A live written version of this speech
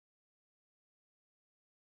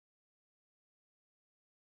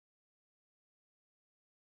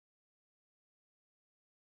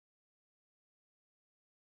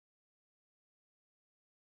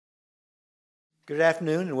Good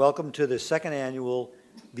afternoon and welcome to the second annual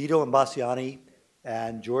Vito Imbasciani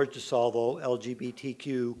and George DiSalvo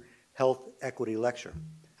LGBTQ Health Equity Lecture.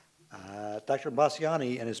 Dr.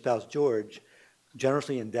 Imbasciani and his spouse George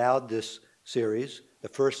generously endowed this series, the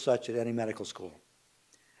first such at any medical school,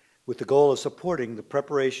 with the goal of supporting the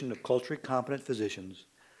preparation of culturally competent physicians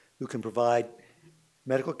who can provide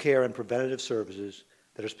medical care and preventative services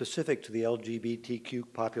that are specific to the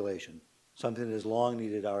LGBTQ population, something that has long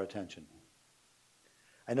needed our attention.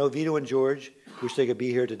 I know Vito and George wish they could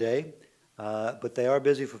be here today, but they are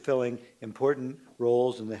busy fulfilling important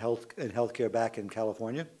roles in healthcare back in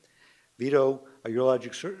California. Vito, a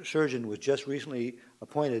urologic surgeon, was just recently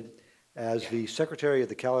appointed as the Secretary of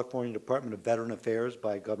the California Department of Veteran Affairs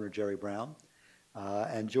by Governor Jerry Brown.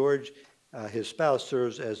 And George, his spouse,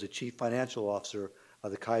 serves as the Chief Financial Officer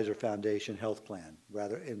of the Kaiser Foundation Health Plan,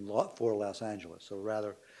 for Los Angeles. So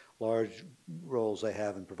rather large roles they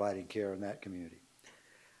have in providing care in that community.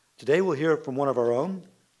 Today we'll hear from one of our own,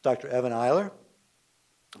 Dr. Evan Eyler,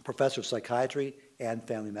 professor of psychiatry and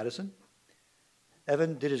family medicine.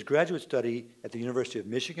 Evan did his graduate study at the University of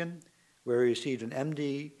Michigan, where he received an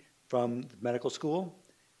MD from the medical school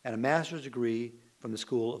and a master's degree from the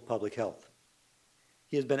School of Public Health.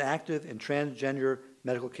 He has been active in transgender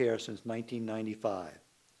medical care since 1995.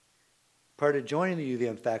 Prior to joining the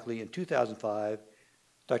UVM faculty in 2005,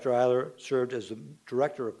 Dr. Eyler served as the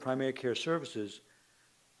Director of Primary Care Services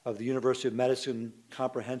of the University of Medicine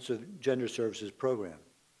Comprehensive Gender Services Program.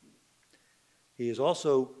 He has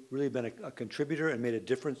also really been a contributor and made a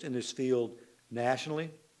difference in this field nationally.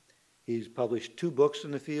 He's published 2 books in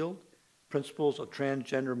the field, Principles of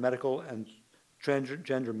Transgender Medical and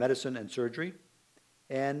Transgender Medicine and Surgery,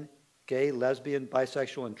 and Gay, Lesbian,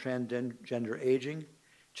 Bisexual, and Transgender Aging,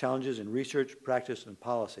 Challenges in Research, Practice, and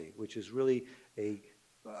Policy, which is really a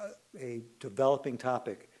developing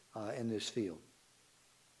topic in this field.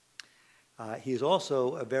 He is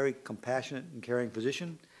also a very compassionate and caring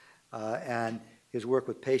physician, and his work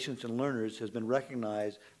with patients and learners has been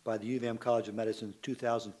recognized by the UVM College of Medicine's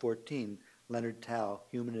 2014 Leonard Tao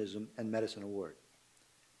Humanism and Medicine Award.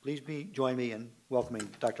 Please join me in welcoming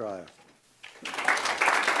Dr. Eyler.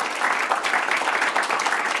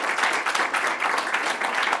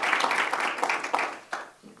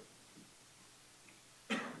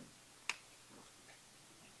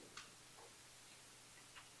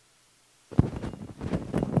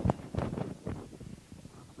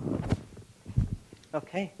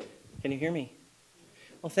 Okay, can you hear me?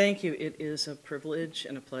 Well, thank you. It is a privilege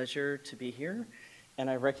and a pleasure to be here. And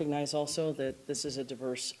I recognize also that this is a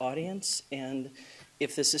diverse audience. And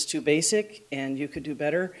if this is too basic and you could do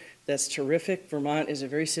better, that's terrific. Vermont is a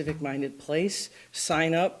very civic-minded place.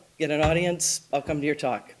 Sign up, get an audience, I'll come to your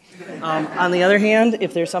talk. On the other hand,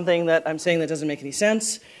 if there's something that I'm saying that doesn't make any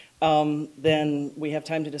sense, then we have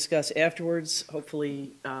time to discuss afterwards.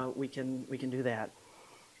 Hopefully we can do that.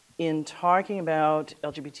 In talking about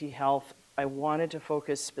LGBT health, I wanted to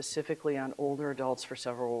focus specifically on older adults for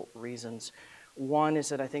several reasons. One is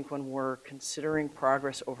that I think when we're considering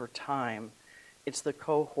progress over time, it's the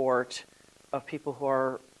cohort of people who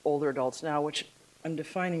are older adults now, which I'm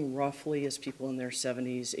defining roughly as people in their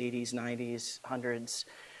 70s, 80s, 90s, 100s,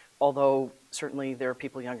 although certainly there are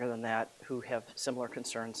people younger than that who have similar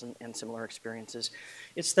concerns and similar experiences.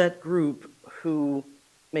 It's that group who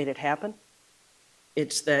made it happen.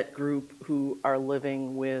 It's that group who are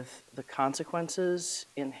living with the consequences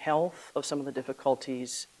in health of some of the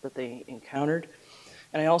difficulties that they encountered.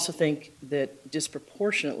 And I also think that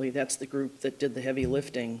disproportionately, that's the group that did the heavy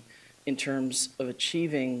lifting in terms of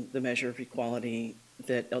achieving the measure of equality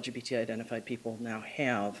that LGBT-identified people now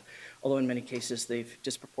have, although in many cases they've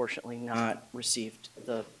disproportionately not received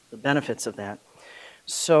the benefits of that.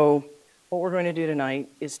 So what we're going to do tonight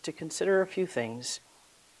is to consider a few things.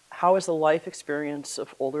 How is the life experience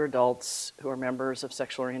of older adults who are members of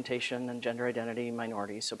sexual orientation and gender identity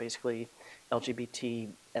minorities, so basically LGBT,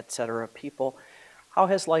 etc. people, how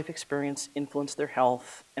has life experience influenced their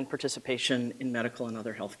health and participation in medical and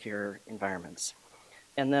other healthcare environments?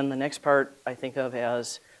 And then the next part I think of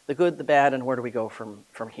as the good, the bad, and where do we go from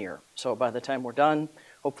here? So by the time we're done,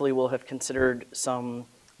 hopefully we'll have considered some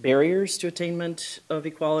barriers to attainment of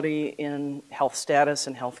equality in health status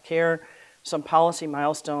and health care, some policy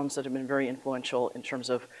milestones that have been very influential in terms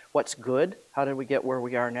of what's good, how did we get where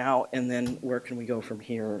we are now, and then where can we go from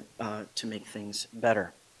here to make things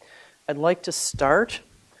better. I'd like to start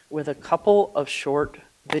with a couple of short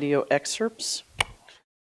video excerpts.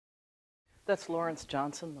 That's Lawrence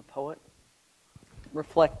Johnson, the poet,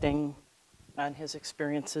 reflecting on his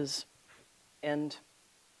experiences, and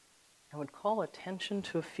I would call attention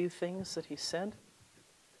to a few things that he said.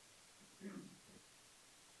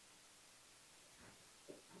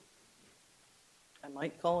 I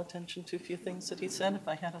might call attention to a few things that he said if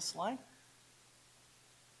I had a slide.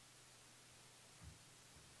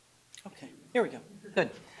 Okay, here we go. Good.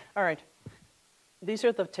 All right. These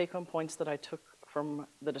are the take-home points that I took from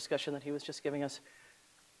the discussion that he was just giving us.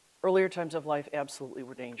 Earlier times of life absolutely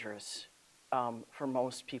were dangerous for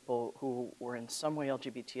most people who were in some way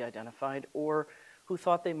LGBT identified or who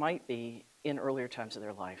thought they might be in earlier times of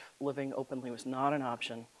their life. Living openly was not an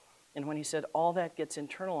option. And when he said all that gets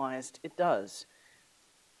internalized, it does.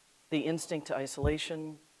 The instinct to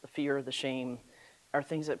isolation, the fear, the shame, are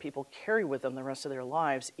things that people carry with them the rest of their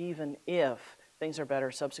lives, even if things are better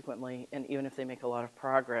subsequently, and even if they make a lot of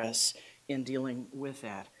progress in dealing with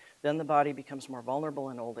that. Then the body becomes more vulnerable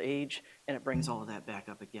in old age, and it brings all of that back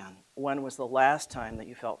up again. When was the last time that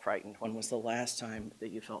you felt frightened? When was the last time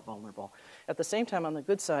that you felt vulnerable? At the same time, on the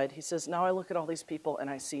good side, he says, now I look at all these people and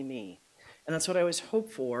I see me. And that's what I always hope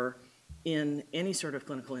for in any sort of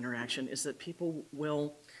clinical interaction, is that people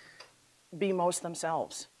will be most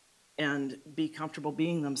themselves and be comfortable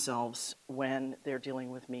being themselves when they're dealing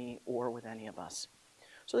with me or with any of us.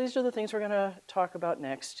 So these are the things we're going to talk about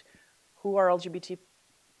next. Who are LGBT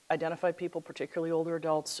identified people, particularly older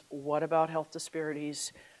adults? What about health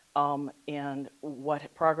disparities? And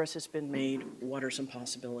what progress has been made? What are some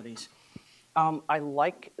possibilities? I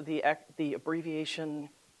like the abbreviation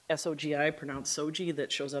SOGI, pronounced SOGI,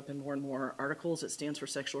 that shows up in more and more articles. It stands for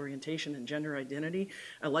sexual orientation and gender identity.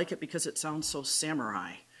 I like it because it sounds so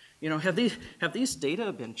samurai. You know, have these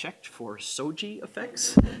data been checked for SOGI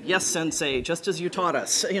effects? Yes, sensei, just as you taught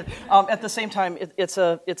us. At the same time, it's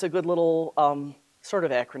a good little sort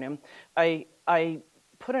of acronym. I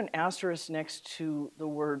put an asterisk next to the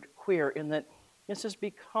word queer in that this has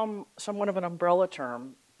become somewhat of an umbrella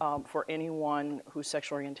term for anyone whose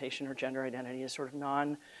sexual orientation or gender identity is sort of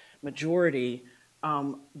non-majority,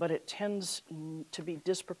 but it tends to be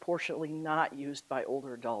disproportionately not used by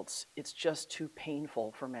older adults. It's just too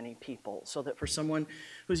painful for many people, so that for someone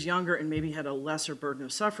who's younger and maybe had a lesser burden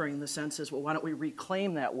of suffering, the sense is, well, why don't we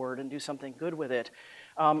reclaim that word and do something good with it?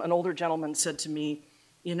 An older gentleman said to me,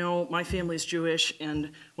 you know, my family's Jewish,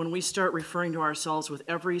 and when we start referring to ourselves with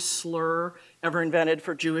every slur ever invented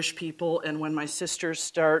for Jewish people, and when my sisters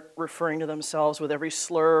start referring to themselves with every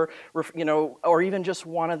slur, you know, or even just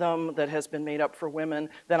one of them that has been made up for women,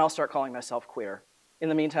 then I'll start calling myself queer. In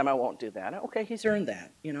the meantime, I won't do that. Okay, he's earned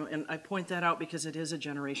that, you know, and I point that out because it is a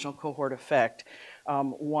generational cohort effect,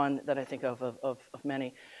 one that I think of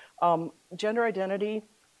many. Gender identity,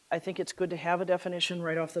 I think it's good to have a definition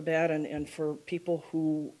right off the bat, and for people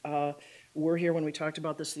who were here when we talked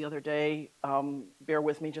about this the other day, bear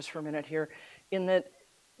with me just for a minute here, in that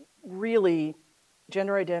really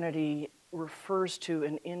gender identity refers to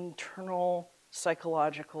an internal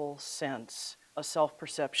psychological sense, a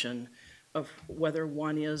self-perception of whether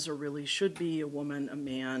one is or really should be a woman, a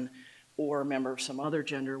man, or a member of some other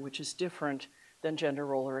gender, which is different than gender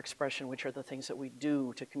role or expression, which are the things that we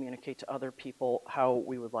do to communicate to other people how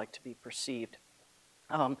we would like to be perceived.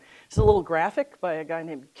 It's a little graphic by a guy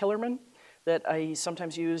named Killerman that I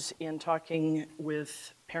sometimes use in talking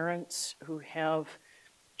with parents who have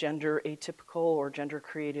gender atypical or gender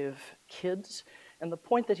creative kids. And the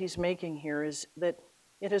point that he's making here is that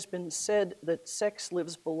it has been said that sex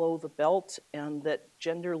lives below the belt and that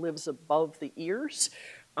gender lives above the ears.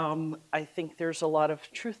 I think there's a lot of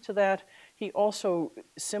truth to that. He also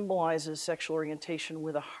symbolizes sexual orientation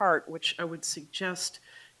with a heart, which I would suggest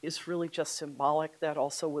is really just symbolic. That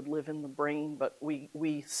also would live in the brain, but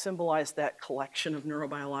we symbolize that collection of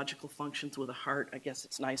neurobiological functions with a heart. I guess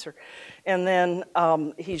it's nicer. And then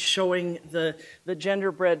he's showing the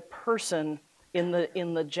genderbread person in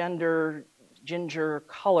the gender ginger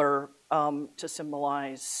color to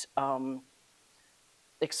symbolize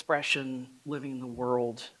expression, living in the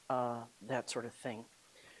world, that sort of thing.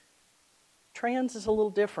 Trans is a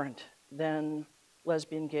little different than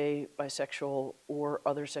lesbian, gay, bisexual, or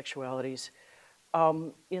other sexualities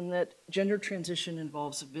in that gender transition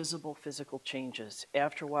involves visible physical changes.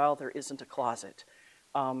 After a while, there isn't a closet.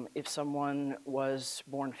 If someone was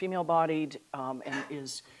born female-bodied and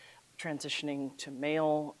is transitioning to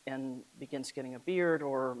male and begins getting a beard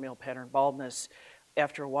or male pattern baldness,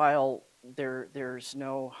 after a while, there's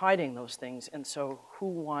no hiding those things, and so who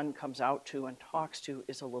one comes out to and talks to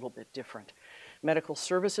is a little bit different. Medical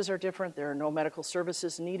services are different. There are no medical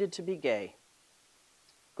services needed to be gay.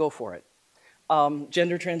 Go for it.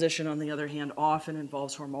 Gender transition, on the other hand, often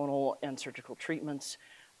involves hormonal and surgical treatments.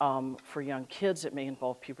 For young kids, it may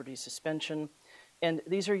involve puberty suspension, and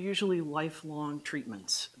these are usually lifelong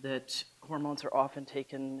treatments that hormones are often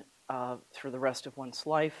taken through the rest of one's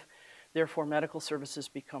life. Therefore, medical services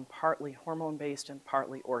become partly hormone-based and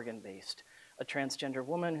partly organ-based. A transgender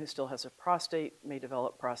woman who still has a prostate may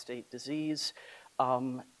develop prostate disease.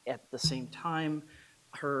 At the same time,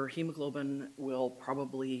 her hemoglobin will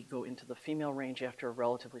probably go into the female range after a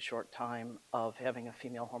relatively short time of having a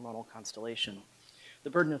female hormonal constellation.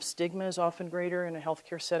 The burden of stigma is often greater in a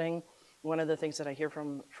healthcare setting. One of the things that I hear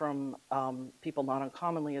from people not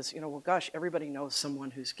uncommonly is, well, gosh, everybody knows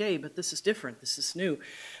someone who's gay, but this is different, this is new.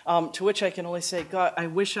 To which I can only say, God, I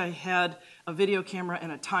wish I had a video camera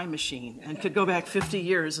and a time machine and could go back 50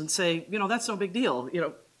 years and say, that's no big deal,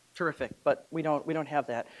 terrific, but we don't have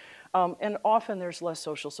that. And often there's less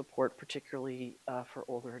social support, particularly for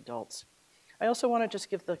older adults. I also want to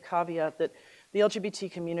just give the caveat that the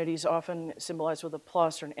LGBT community is often symbolized with a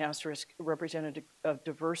plus or an asterisk, represented a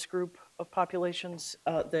diverse group of populations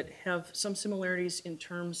that have some similarities in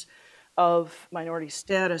terms of minority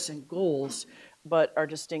status and goals, but are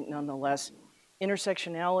distinct nonetheless.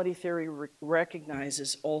 Intersectionality theory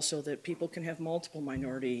recognizes also that people can have multiple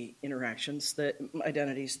minority identities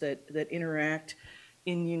that interact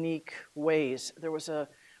in unique ways. There was a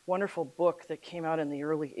wonderful book that came out in the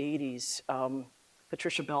early 80s.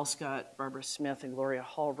 Patricia Bell-Scott, Barbara Smith, and Gloria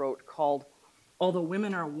Hall wrote, called All the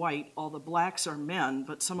Women Are White, All the Blacks Are Men,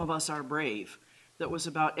 But Some of Us Are Brave. That was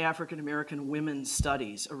about African American women's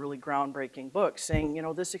studies, a really groundbreaking book, saying,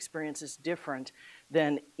 this experience is different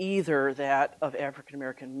than either that of African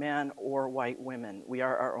American men or white women. We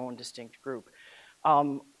are our own distinct group.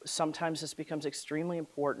 Sometimes this becomes extremely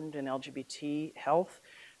important in LGBT health.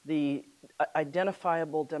 The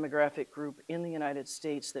identifiable demographic group in the United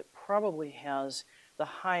States that probably has the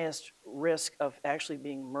highest risk of actually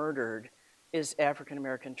being murdered is African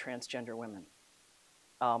American transgender women.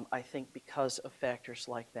 I think because of factors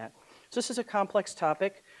like that. So this is a complex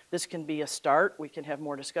topic. This can be a start. We can have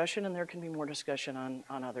more discussion, and there can be more discussion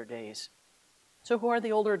on other days. So who are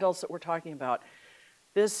the older adults that we're talking about?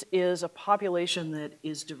 This is a population that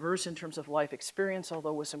is diverse in terms of life experience,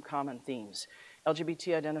 although with some common themes.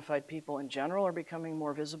 LGBT-identified people in general are becoming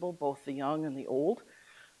more visible, both the young and the old.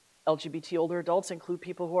 LGBT older adults include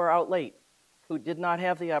people who are out late, who did not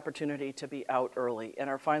have the opportunity to be out early and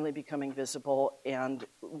are finally becoming visible and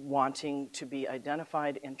wanting to be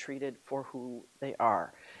identified and treated for who they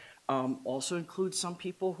are. Also includes some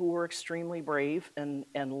people who were extremely brave and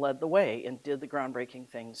led the way and did the groundbreaking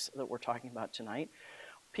things that we're talking about tonight.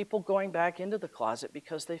 People going back into the closet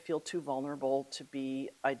because they feel too vulnerable to be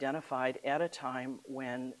identified at a time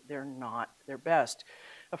when they're not their best.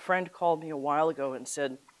 A friend called me a while ago and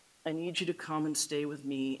said, I need you to come and stay with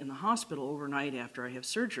me in the hospital overnight after I have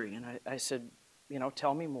surgery. And I said,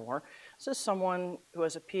 tell me more. This is someone who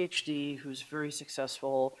has a PhD, who's very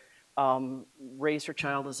successful, raised her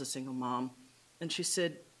child as a single mom. And she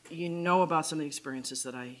said, about some of the experiences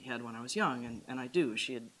that I had when I was young, and I do.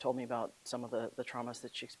 She had told me about some of the traumas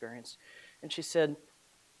that she experienced. And she said,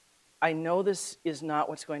 I know this is not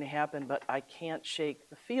what's going to happen, but I can't shake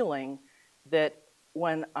the feeling that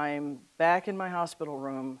when I'm back in my hospital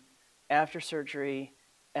room after surgery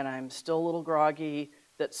and I'm still a little groggy,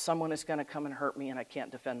 that someone is going to come and hurt me and I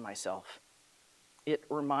can't defend myself. It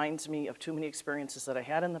reminds me of too many experiences that I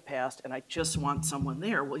had in the past, and I just want someone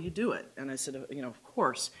there. Will you do it? And I said, of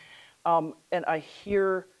course. And I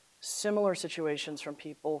hear similar situations from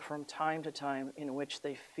people from time to time in which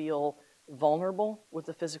they feel vulnerable with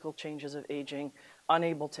the physical changes of aging,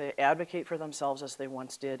 unable to advocate for themselves as they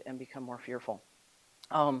once did, and become more fearful.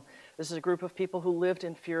 This is a group of people who lived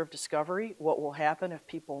in fear of discovery. What will happen if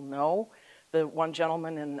people know? The one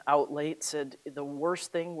gentleman in Out Late said the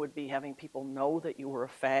worst thing would be having people know that you were a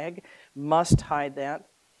fag. Must hide that.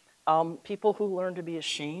 People who learn to be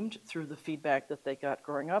ashamed through the feedback that they got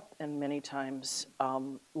growing up and many times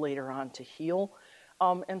later on to heal.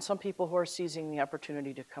 And some people who are seizing the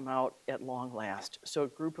opportunity to come out at long last. So a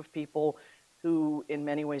group of people who in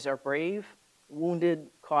many ways are brave, wounded,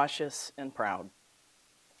 cautious, and proud.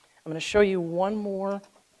 I'm going to show you one more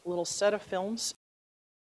little set of films.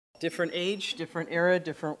 Different age, different era,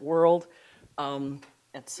 different world,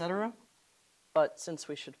 etc. But since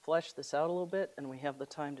we should flesh this out a little bit and we have the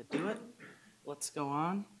time to do it, let's go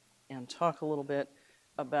on and talk a little bit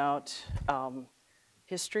about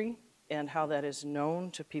history and how that is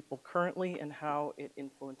known to people currently and how it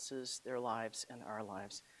influences their lives and our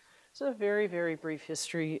lives. So a very, very brief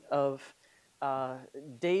history of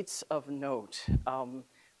dates of note.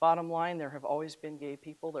 Bottom line, there have always been gay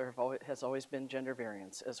people. There has always been gender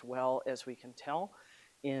variance, as well as we can tell.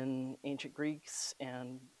 In ancient Greeks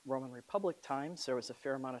and Roman Republic times, there was a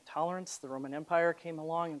fair amount of tolerance. The Roman Empire came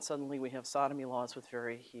along, and suddenly we have sodomy laws with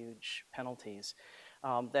very huge penalties.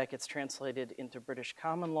 That gets translated into British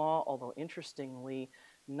common law, although interestingly,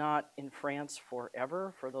 not in France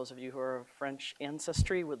forever. For those of you who are of French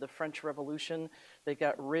ancestry, with the French Revolution, they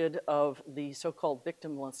got rid of the so-called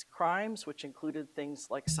victimless crimes, which included things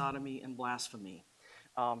like sodomy and blasphemy.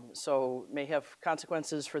 So may have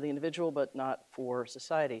consequences for the individual, but not for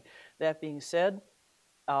society. That being said,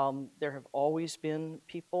 there have always been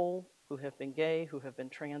people who have been gay, who have been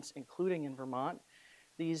trans, including in Vermont.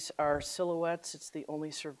 These are silhouettes. It's the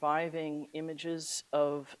only surviving images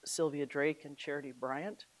of Sylvia Drake and Charity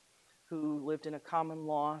Bryant, who lived in a common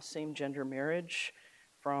law same-gender marriage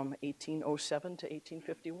from 1807 to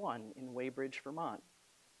 1851 in Weybridge, Vermont.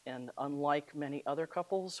 And unlike many other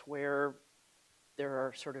couples where there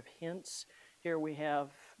are sort of hints, here we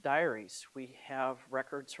have diaries. We have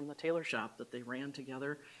records from the tailor shop that they ran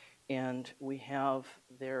together, and we have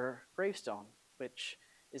their gravestone, which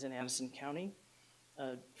is in Addison County.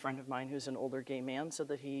 A friend of mine who's an older gay man said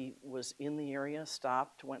that he was in the area,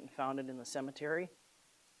 stopped, went and found it in the cemetery,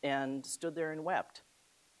 and stood there and wept.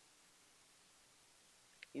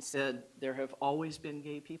 He said, there have always been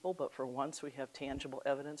gay people, but for once we have tangible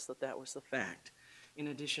evidence that that was the fact. In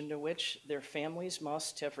addition to which, their families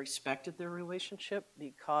must have respected their relationship,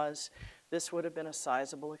 because this would have been a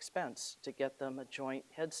sizable expense to get them a joint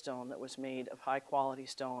headstone that was made of high quality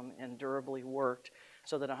stone and durably worked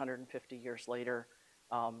so that 150 years later,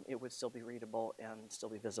 it would still be readable and still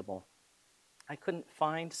be visible. I couldn't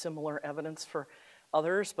find similar evidence for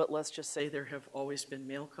others, but let's just say there have always been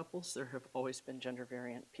male couples, there have always been gender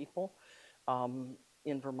variant people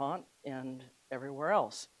in Vermont and everywhere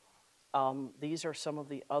else. These are some of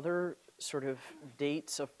the other sort of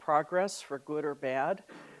dates of progress, for good or bad,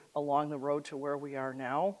 along the road to where we are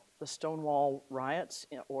now. The Stonewall riots,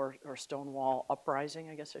 or Stonewall uprising,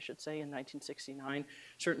 I guess I should say, in 1969,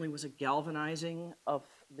 certainly was a galvanizing of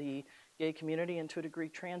the gay community and, to a degree,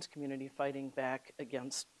 trans community fighting back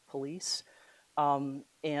against police.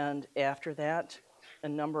 And after that, a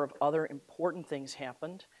number of other important things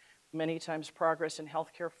happened. Many times progress in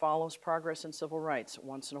healthcare follows progress in civil rights,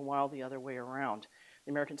 once in a while the other way around.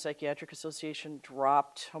 The American Psychiatric Association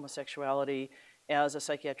dropped homosexuality as a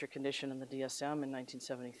psychiatric condition in the DSM in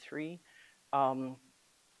 1973.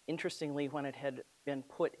 Interestingly, when it had been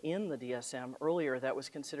put in the DSM earlier, that was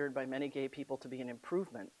considered by many gay people to be an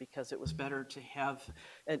improvement, because it was better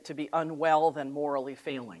to be unwell than morally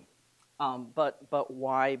failing. But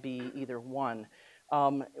why be either one?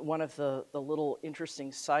 One of the little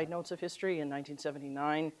interesting side notes of history, in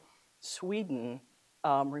 1979, Sweden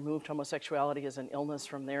removed homosexuality as an illness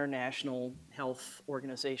from their national health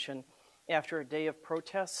organization after a day of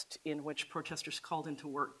protest in which protesters called into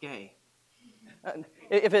work gay.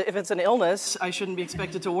 If it's an illness, I shouldn't be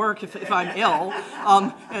expected to work if I'm ill.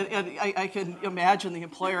 And I can imagine the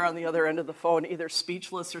employer on the other end of the phone either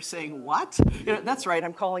speechless or saying, what? That's right,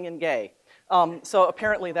 I'm calling in gay. So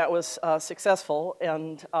apparently that was successful,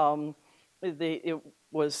 and it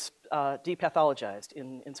was depathologized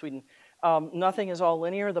in Sweden. Nothing is all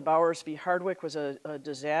linear. The Bowers v. Hardwick was a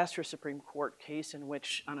disastrous Supreme Court case in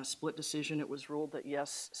which, on a split decision, it was ruled that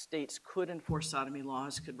yes, states could enforce sodomy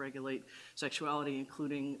laws, could regulate sexuality,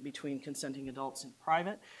 including between consenting adults in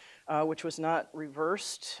private, which was not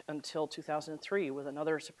reversed until 2003 with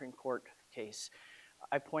another Supreme Court case.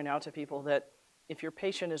 I point out to people that if your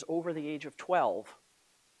patient is over the age of 12,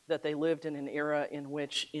 that they lived in an era in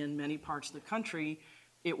which, in many parts of the country,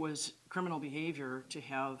 it was criminal behavior to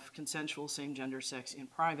have consensual same-gender sex in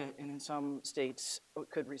private, and in some states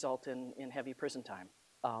it could result in heavy prison time.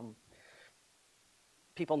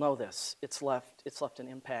 People know this. It's left an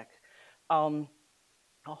impact.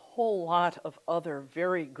 A whole lot of other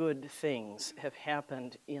very good things have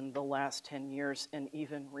happened in the last 10 years, and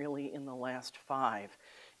even really in the last 5,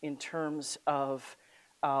 in terms of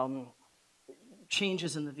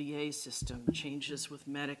changes in the VA system, changes with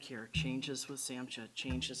Medicare, changes with SAMHSA,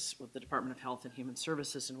 changes with the Department of Health and Human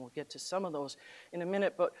Services, and we'll get to some of those in a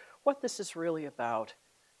minute. But what this is really about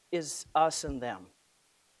is us and them.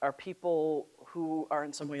 Are people who are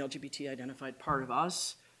in some way LGBT identified part of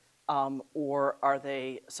us, or are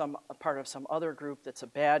they a part of some other group that's a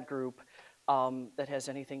bad group that has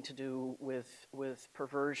anything to do with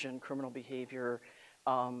perversion, criminal behavior,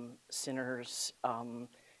 sinners,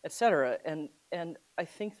 etc. And I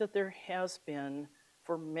think that there has been,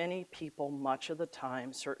 for many people, much of the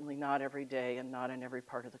time, certainly not every day and not in every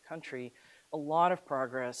part of the country, a lot of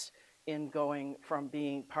progress in going from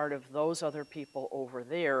being part of those other people over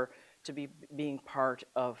there to being part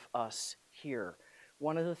of us here.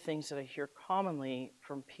 One of the things that I hear commonly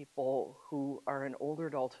from people who are in older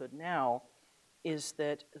adulthood now is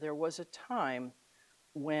that there was a time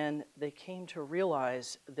when they came to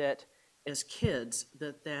realize that as kids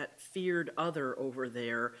that that feared other over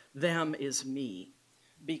there, them is me,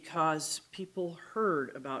 because people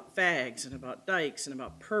heard about fags and about dykes and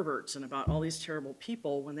about perverts and about all these terrible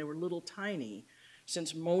people when they were little tiny,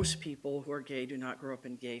 since most people who are gay do not grow up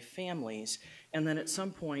in gay families. And then at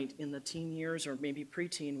some point in the teen years or maybe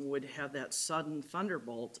preteen would have that sudden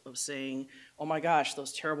thunderbolt of saying, oh my gosh,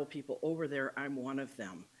 those terrible people over there, I'm one of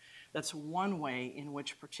them. That's one way in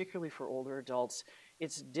which, particularly for older adults,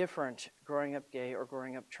 it's different growing up gay or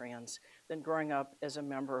growing up trans than growing up as a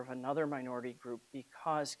member of another minority group,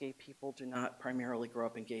 because gay people do not primarily grow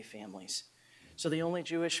up in gay families. So the only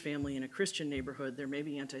Jewish family in a Christian neighborhood, there may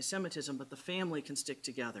be anti-Semitism, but the family can stick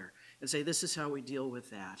together and say, this is how we deal with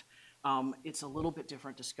that. It's a little bit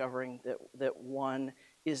different discovering that one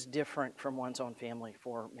is different from one's own family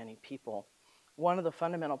for many people. One of the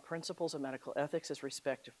fundamental principles of medical ethics is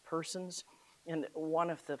respect of persons, and one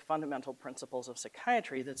of the fundamental principles of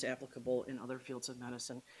psychiatry that's applicable in other fields of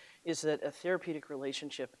medicine is that a therapeutic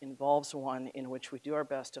relationship involves one in which we do our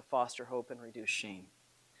best to foster hope and reduce shame.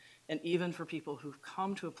 And even for people who've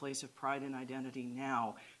come to a place of pride and identity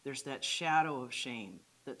now, there's that shadow of shame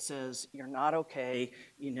that says, you're not okay,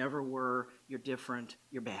 you never were, you're different,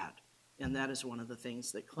 you're bad. And that is one of the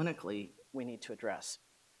things that clinically we need to address.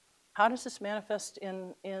 How does this manifest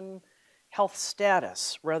in health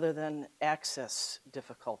status rather than access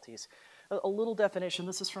difficulties? A little definition,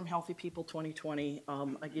 this is from Healthy People 2020.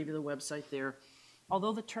 I gave you the website there.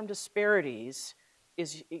 Although the term disparities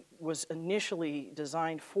was initially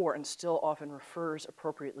designed for and still often refers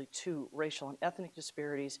appropriately to racial and ethnic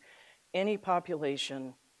disparities, any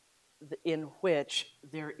population in which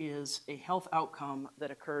there is a health outcome that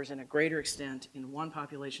occurs in a greater extent in one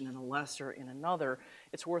population and a lesser in another,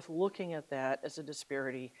 it's worth looking at that as a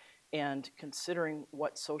disparity and considering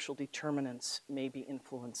what social determinants may be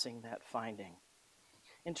influencing that finding.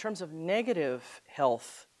 In terms of negative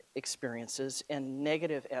health experiences and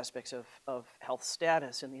negative aspects of health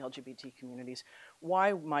status in the LGBT communities,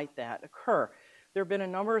 why might that occur? There have been a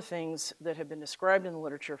number of things that have been described in the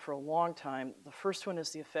literature for a long time. The first one is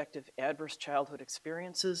the effect of adverse childhood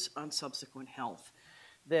experiences on subsequent health.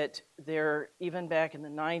 That there, even back in the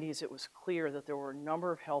 90s, it was clear that there were a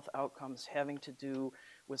number of health outcomes having to do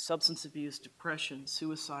with substance abuse, depression,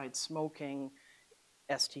 suicide, smoking,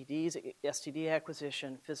 STDs, STD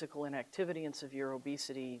acquisition, physical inactivity, and severe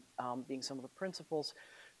obesity being some of the principles,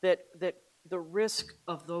 that the risk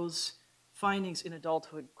of those findings in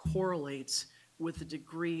adulthood correlates with the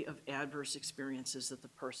degree of adverse experiences that the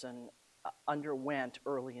person underwent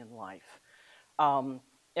early in life.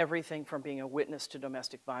 Everything from being a witness to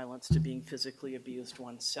domestic violence to being physically abused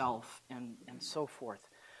oneself and so forth.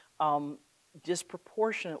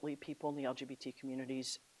 Disproportionately, people in the LGBT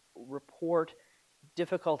communities report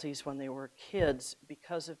difficulties when they were kids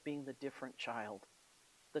because of being the different child.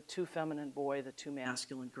 The too feminine boy, the too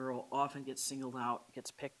masculine girl often gets singled out,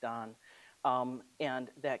 gets picked on, and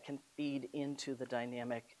that can feed into the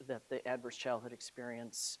dynamic that the adverse childhood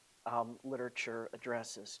experience literature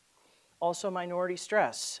addresses. Also, minority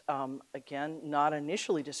stress, again, not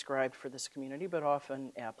initially described for this community, but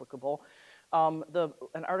often applicable.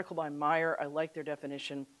 An article by Meyer, I like their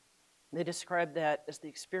definition. They describe that as the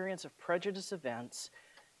experience of prejudice events,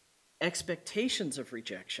 expectations of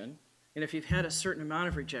rejection, and if you've had a certain amount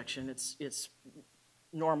of rejection, it's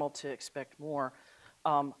normal to expect more,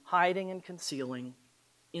 hiding and concealing,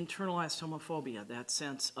 internalized homophobia, that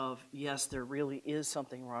sense of, yes, there really is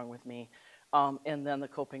something wrong with me, and then the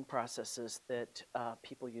coping processes that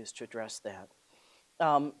people use to address that.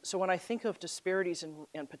 So when I think of disparities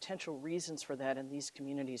and potential reasons for that in these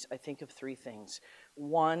communities, I think of three things.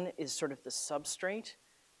 One is sort of the substrate,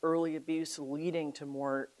 early abuse leading to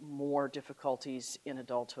more difficulties in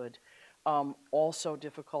adulthood. Also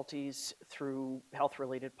difficulties through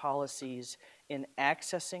health-related policies in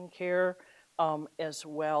accessing care, as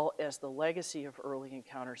well as the legacy of early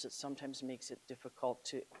encounters that sometimes makes it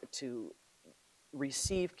difficult to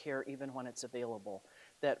receive care even when it's available.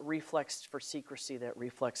 That reflex for secrecy, that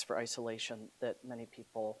reflex for isolation that many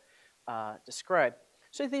people describe.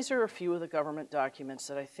 So these are a few of the government documents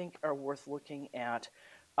that I think are worth looking at.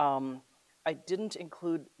 I didn't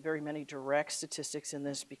include very many direct statistics in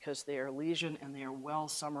this because they are legion and they are well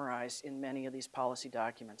summarized in many of these policy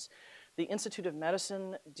documents. The Institute of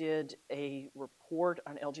Medicine did a report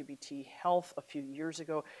on LGBT health a few years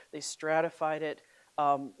ago. They stratified it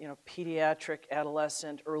pediatric,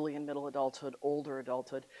 adolescent, early and middle adulthood, older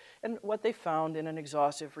adulthood. And what they found in an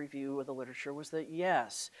exhaustive review of the literature was that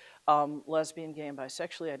yes, lesbian, gay, and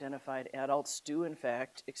bisexually identified adults do in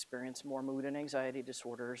fact experience more mood and anxiety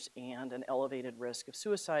disorders and an elevated risk of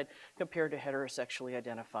suicide compared to heterosexually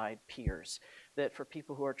identified peers. That for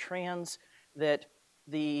people who are trans, that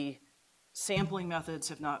the sampling methods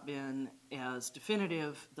have not been as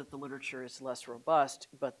definitive, that the literature is less robust,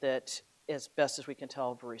 but that as best as we can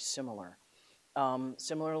tell, very similar.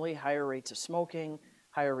 Similarly, higher rates of smoking,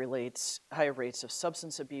 higher rates of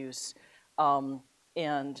substance abuse,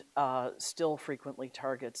 and still frequently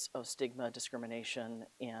targets of stigma, discrimination,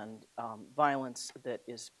 and violence that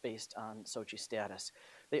is based on SOGI status.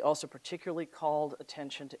 They also particularly called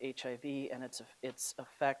attention to HIV and its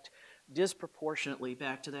effect disproportionately,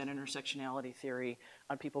 back to that intersectionality theory,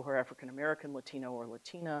 on people who are African American, Latino, or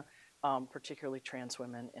Latina, particularly trans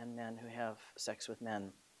women and men who have sex with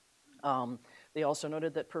men. They also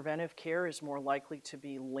noted that preventive care is more likely to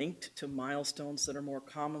be linked to milestones that are more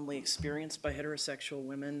commonly experienced by heterosexual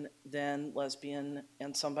women than lesbian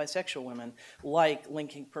and some bisexual women, like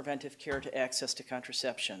linking preventive care to access to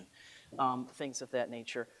contraception, things of that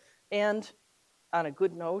nature. And on a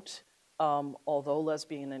good note, although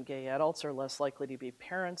lesbian and gay adults are less likely to be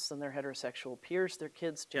parents than their heterosexual peers, their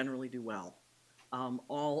kids generally do well.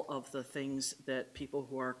 All of the things that people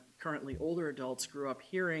who are currently older adults grew up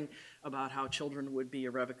hearing about how children would be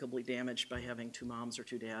irrevocably damaged by having two moms or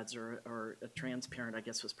two dads, or a trans parent, I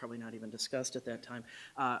guess was probably not even discussed at that time,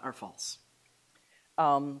 are false.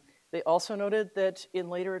 They also noted that in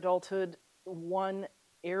later adulthood, one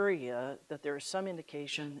area that there is some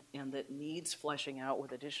indication and that needs fleshing out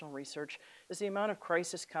with additional research is the amount of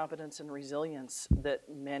crisis competence and resilience that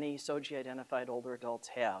many SOGI-identified older adults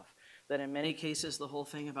have. That in many cases, the whole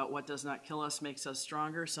thing about what does not kill us makes us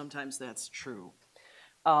stronger, sometimes that's true.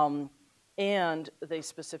 And they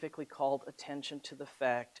specifically called attention to the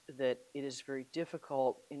fact that it is very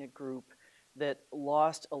difficult in a group that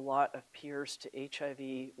lost a lot of peers to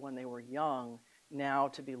HIV when they were young, now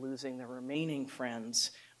to be losing their remaining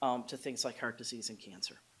friends to things like heart disease and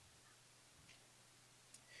cancer.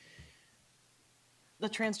 The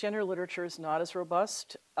transgender literature is not as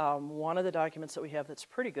robust. One of the documents that we have that's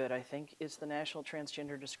pretty good, I think, is the National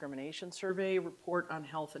Transgender Discrimination Survey report on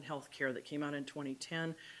health and healthcare that came out in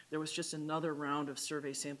 2010. There was just another round of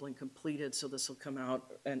survey sampling completed, so this will come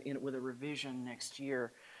out with a revision next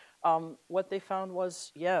year. What they found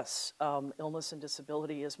was, yes, illness and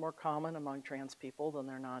disability is more common among trans people than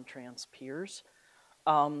their non-trans peers.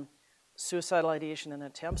 Suicidal ideation and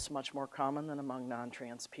attempts much more common than among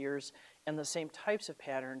non-trans peers, and the same types of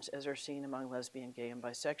patterns as are seen among lesbian, gay, and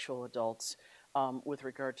bisexual adults with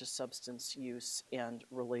regard to substance use and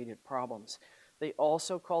related problems. They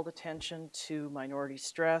also called attention to minority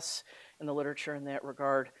stress in the literature in that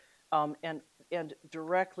regard, and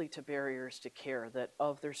directly to barriers to care, that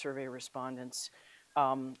of their survey respondents,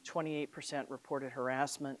 28% reported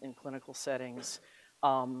harassment in clinical settings,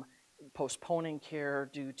 postponing care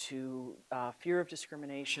due to fear of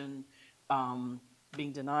discrimination,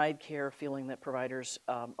 being denied care, feeling that providers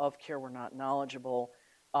of care were not knowledgeable,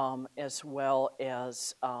 as well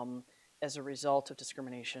as a result of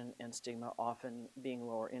discrimination and stigma, often being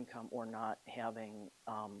lower income or not having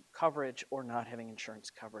coverage or not having insurance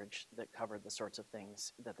coverage that covered the sorts of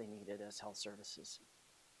things that they needed as health services.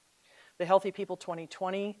 The Healthy People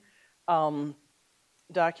 2020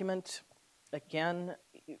 document, again,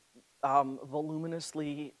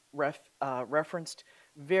 voluminously referenced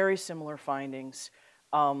very similar findings.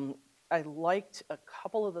 I liked a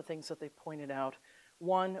couple of the things that they pointed out.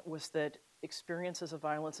 One was that experiences of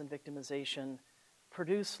violence and victimization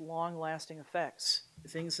produce long-lasting effects.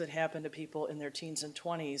 Things that happen to people in their teens and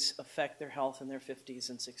 20s affect their health in their 50s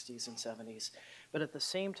and 60s and 70s. But at the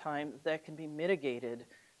same time, that can be mitigated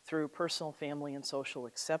through personal, family, and social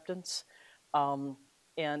acceptance.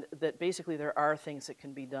 And that basically there are things that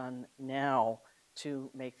can be done now to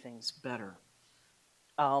make things better.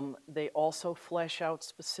 They also flesh out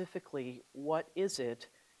specifically what is it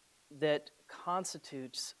that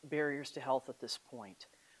constitutes barriers to health at this point.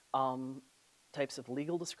 Types of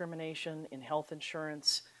legal discrimination in health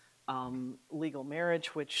insurance, legal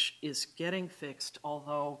marriage, which is getting fixed,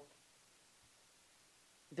 although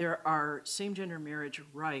there are same-gender marriage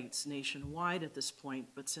rights nationwide at this point,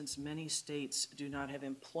 but since many states do not have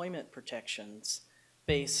employment protections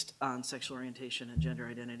based on sexual orientation and gender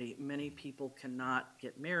identity, many people cannot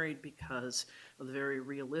get married because of the very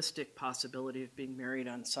realistic possibility of being married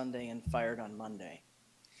on Sunday and fired on Monday.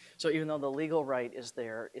 So even though the legal right is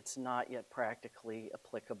there, it's not yet practically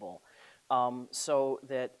applicable. So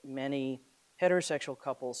that many heterosexual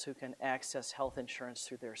couples who can access health insurance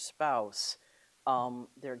through their spouse,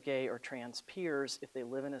 their gay or trans peers, if they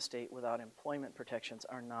live in a state without employment protections,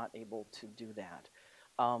 are not able to do that.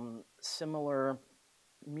 Similar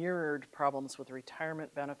mirrored problems with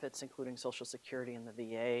retirement benefits, including Social Security and the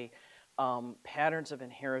VA, patterns of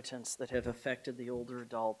inheritance that have affected the older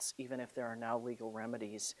adults, even if there are now legal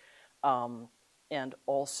remedies, and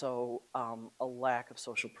also a lack of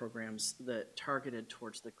social programs that targeted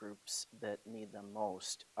towards the groups that need them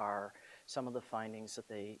most are some of the findings that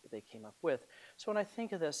they came up with. So when I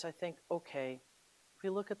think of this, I think, okay, if we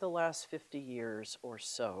look at the last 50 years or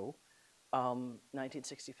so,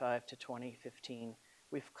 1965 to 2015,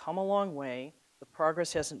 we've come a long way. The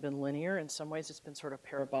progress hasn't been linear. In some ways, it's been sort of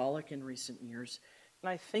parabolic in recent years. And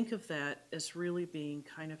I think of that as really being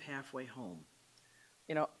kind of halfway home.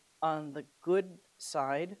 You know, on the good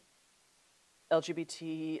side,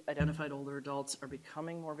 LGBT identified older adults are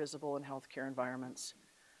becoming more visible in healthcare environments.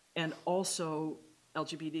 And also,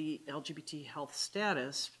 LGBT health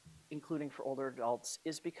status, including for older adults,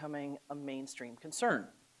 is becoming a mainstream concern.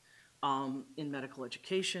 In medical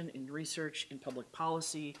education, in research, in public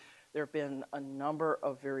policy, there have been a number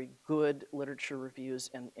of very good literature reviews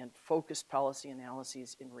and focused policy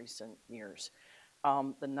analyses in recent years.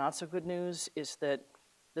 The not so good news is that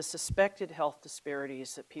the suspected health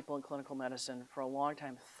disparities that people in clinical medicine for a long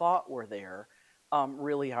time thought were there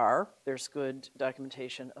really are. There's good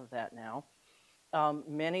documentation of that now.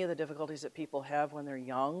 Many of the difficulties that people have when they're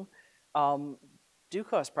young do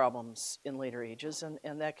cause problems in later ages,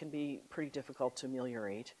 and that can be pretty difficult to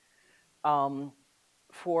ameliorate.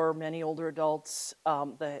 For many older adults,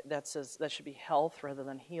 that should be health rather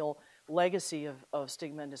than heal. Legacy of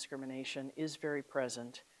stigma and discrimination is very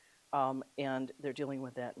present, and they're dealing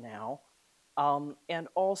with that now. And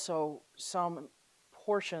also, some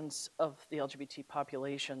portions of the LGBT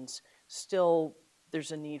populations still,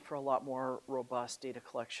 there's a need for a lot more robust data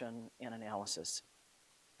collection and analysis.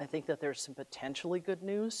 I think that there's some potentially good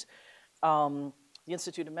news. The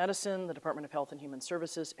Institute of Medicine, the Department of Health and Human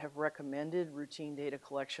Services have recommended routine data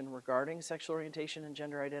collection regarding sexual orientation and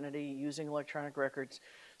gender identity using electronic records.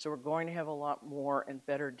 So we're going to have a lot more and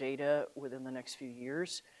better data within the next few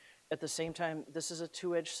years. At the same time, this is a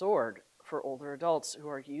two-edged sword for older adults who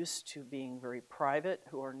are used to being very private,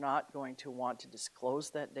 who are not going to want to disclose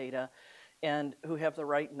that data, and who have the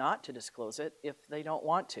right not to disclose it if they don't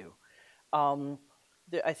want to.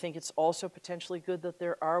 I think it's also potentially good that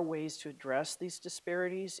there are ways to address these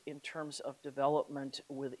disparities in terms of development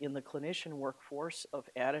within the clinician workforce of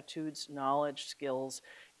attitudes, knowledge, skills,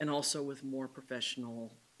 and also with more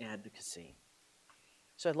professional advocacy.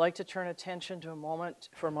 So I'd like to turn attention to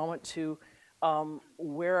for a moment to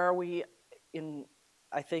where are we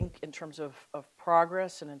I think, in terms of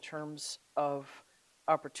progress and in terms of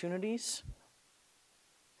opportunities.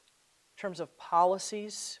 In terms of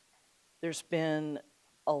policies, there's been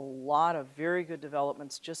a lot of very good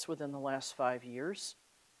developments just within the last 5 years.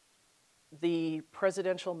 The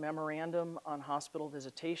Presidential Memorandum on Hospital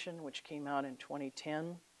Visitation, which came out in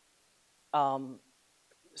 2010,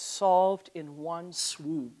 solved in one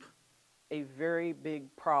swoop a very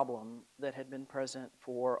big problem that had been present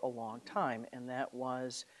for a long time, and that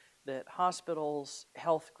was that hospitals,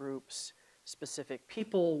 health groups, specific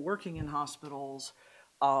people working in hospitals,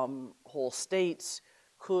 whole states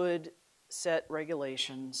could set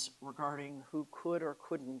regulations regarding who could or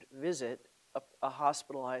couldn't visit a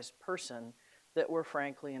hospitalized person that were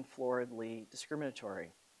frankly and floridly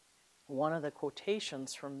discriminatory. One of the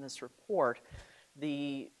quotations from this report,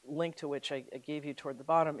 the link to which I gave you toward the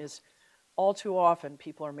bottom, is, "All too often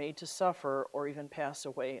people are made to suffer or even pass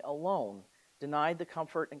away alone, denied the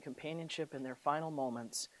comfort and companionship in their final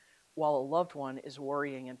moments, while a loved one is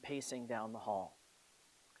worrying and pacing down the hall."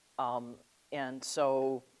 And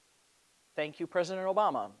so, thank you, President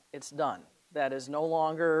Obama. It's done. That is no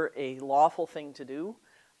longer a lawful thing to do.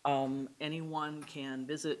 Anyone can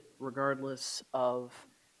visit regardless of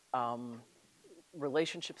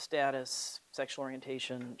relationship status, sexual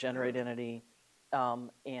orientation, gender identity,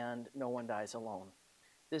 and no one dies alone.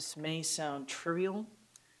 This may sound trivial.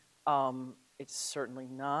 It's certainly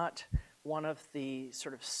not. One of the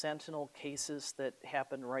sort of sentinel cases that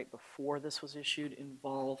happened right before this was issued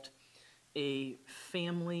involved a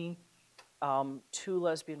family, 2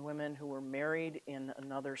 lesbian women who were married in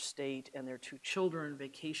another state and their 2 children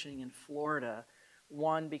vacationing in Florida.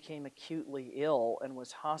 One became acutely ill and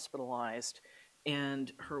was hospitalized,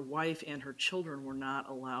 and her wife and her children were not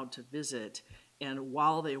allowed to visit. And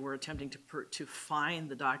while they were attempting to find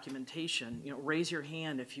the documentation, raise your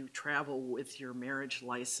hand if you travel with your marriage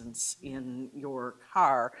license in your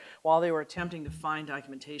car. While they were attempting to find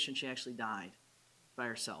documentation, she actually died by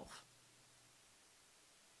herself.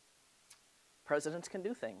 Presidents can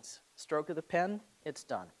do things. Stroke of the pen, it's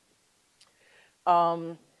done.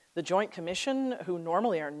 The Joint Commission, who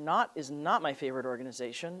normally is not my favorite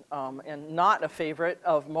organization, and not a favorite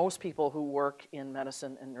of most people who work in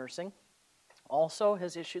medicine and nursing, also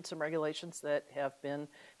has issued some regulations that have been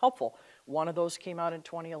helpful. One of those came out in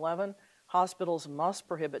 2011. Hospitals must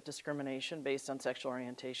prohibit discrimination based on sexual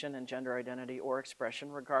orientation and gender identity or expression,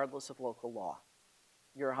 regardless of local law.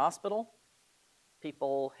 You're a hospital,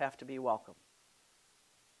 people have to be welcome.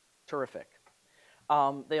 Terrific.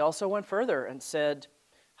 They also went further and said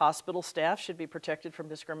hospital staff should be protected from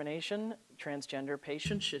discrimination. Transgender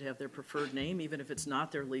patients should have their preferred name, even if it's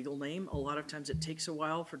not their legal name. A lot of times it takes a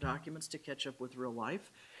while for documents to catch up with real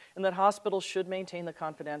life. And that hospitals should maintain the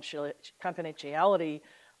confidentiality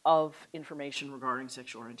of information regarding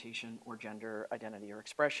sexual orientation or gender identity or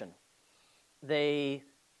expression. They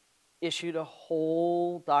issued a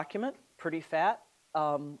whole document, pretty fat,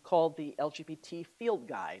 called the LGBT Field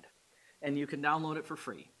Guide. And you can download it for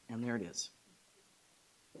free, and there it is.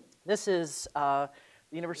 This is the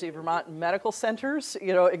University of Vermont Medical Center's,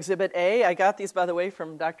 Exhibit A. I got these, by the way,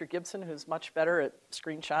 from Dr. Gibson, who's much better at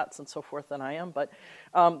screenshots and so forth than I am. But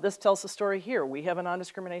this tells the story here. We have a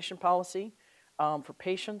non-discrimination policy for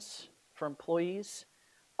patients, for employees,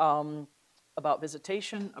 about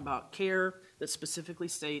visitation, about care, that specifically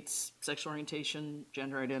states sexual orientation,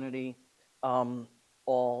 gender identity,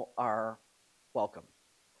 all are welcome.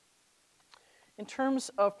 In terms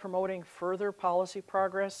of promoting further policy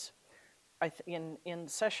progress, in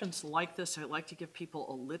sessions like this, I like to give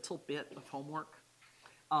people a little bit of homework.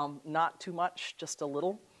 Not too much, just a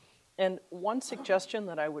little. And one suggestion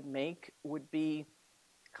that I would make would be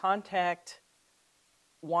contact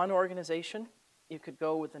one organization. You could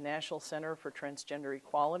go with the National Center for Transgender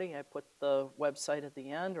Equality. I put the website at the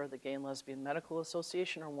end, or the Gay and Lesbian Medical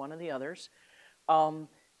Association, or one of the others.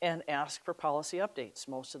 And ask for policy updates.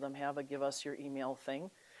 Most of them have a give us your email thing.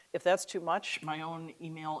 If that's too much, my own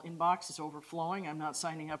email inbox is overflowing. I'm not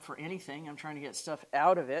signing up for anything. I'm trying to get stuff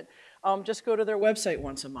out of it. Just go to their website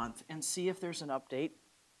once a month and see if there's an update.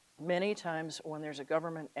 Many times when there's a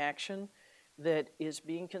government action that is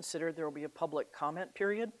being considered, there will be a public comment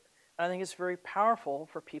period. I think it's very powerful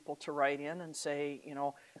for people to write in and say,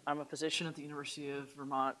 I'm a physician at the University of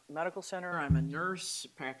Vermont Medical Center. I'm a nurse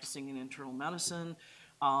practicing in internal medicine.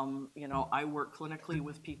 I work clinically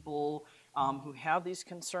with people who have these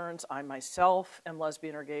concerns. I myself am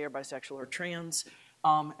lesbian or gay or bisexual or trans,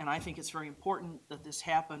 and I think it's very important that this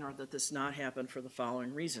happen or that this not happen for the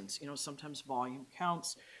following reasons. Sometimes volume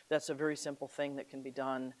counts. That's a very simple thing that can be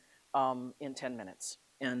done in 10 minutes,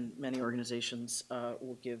 and many organizations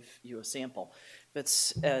will give you a sample. If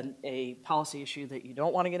it's a policy issue that you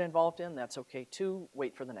don't want to get involved in, that's okay too.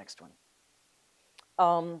 Wait for the next one.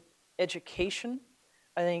 Education.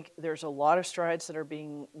 I think there's a lot of strides that are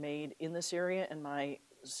being made in this area, and my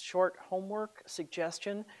short homework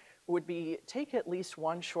suggestion would be take at least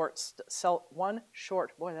one short self-study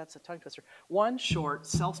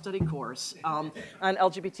course on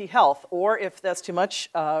LGBT health, or if that's too much,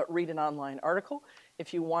 read an online article.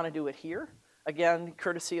 If you want to do it here, again,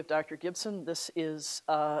 courtesy of Dr. Gibson, this is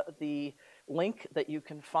the link that you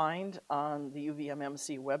can find on the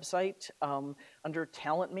UVMMC website under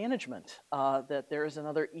talent management, that there is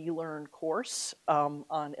another eLearn course on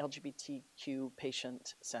LGBTQ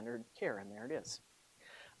patient-centered care, and there it is.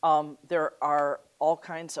 There are all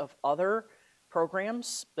kinds of other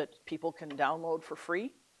programs that people can download for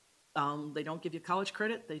free. They don't give you college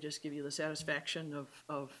credit, they just give you the satisfaction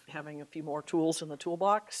of having a few more tools in the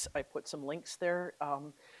toolbox. I put some links there.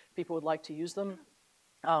 People would like to use them.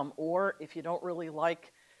 Or if you don't really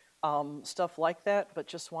like stuff like that, but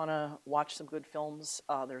just want to watch some good films,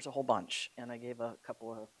 there's a whole bunch, and I gave a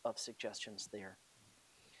couple of suggestions there.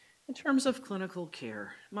 In terms of clinical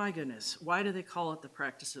care, my goodness, why do they call it the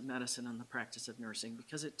practice of medicine and the practice of nursing?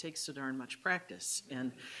 Because it takes so darn much practice,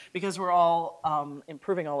 and because we're all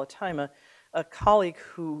improving all the time. A colleague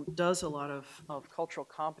who does a lot of cultural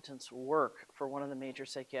competence work for one of the major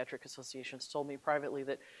psychiatric associations told me privately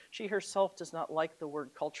that she herself does not like the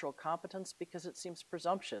word cultural competence because it seems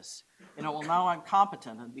presumptuous. Well, now I'm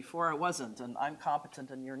competent, and before I wasn't, and I'm competent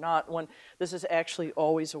and you're not, when this is actually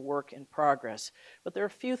always a work in progress. But there are a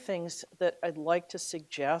few things that I'd like to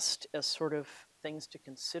suggest as sort of things to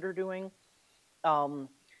consider doing.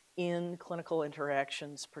 In clinical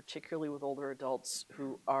interactions, particularly with older adults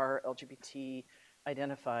who are LGBT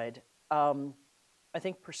identified. I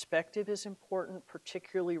think perspective is important,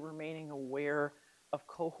 particularly remaining aware of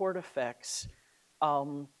cohort effects,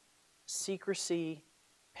 secrecy,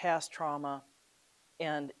 past trauma,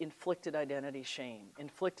 and inflicted identity shame.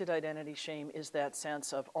 Inflicted identity shame is that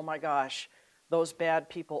sense of, oh my gosh, those bad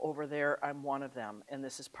people over there, I'm one of them, and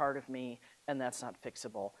this is part of me, and that's not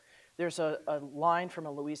fixable. There's a line from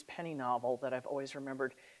a Louise Penny novel that I've always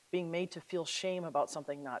remembered, being made to feel shame about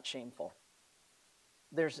something not shameful.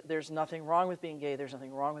 There's nothing wrong with being gay, there's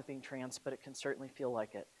nothing wrong with being trans, but it can certainly feel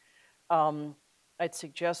like it. I'd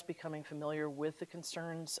suggest becoming familiar with the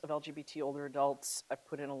concerns of LGBT older adults. I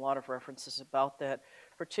put in a lot of references about that,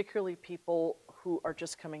 particularly people who are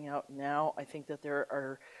just coming out now. I think that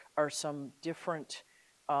there are some different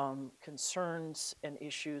concerns and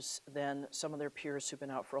issues than some of their peers who've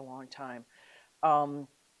been out for a long time.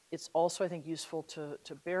 It's also, I think, useful to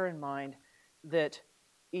bear in mind that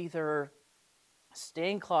either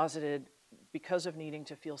staying closeted because of needing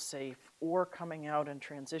to feel safe or coming out and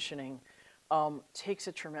transitioning takes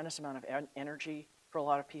a tremendous amount of energy for a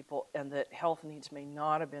lot of people, and that health needs may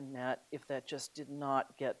not have been met if that just did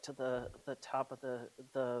not get to the top of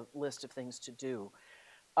the list of things to do.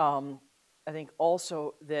 I think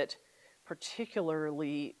also that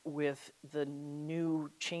particularly with the new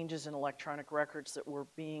changes in electronic records, that we're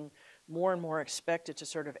being more and more expected to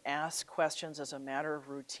sort of ask questions as a matter of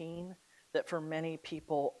routine that for many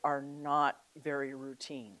people are not very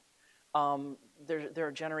routine. There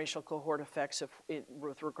are generational cohort effects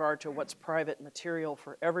with regard to what's private material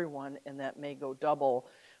for everyone, and that may go double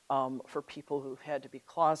for people who've had to be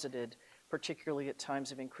closeted, particularly at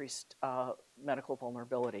times of increased medical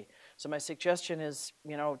vulnerability. So my suggestion is,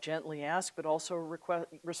 gently ask, but also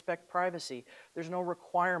respect privacy. There's no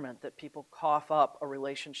requirement that people cough up a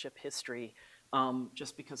relationship history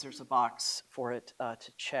just because there's a box for it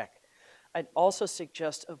to check. I'd also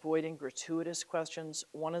suggest avoiding gratuitous questions.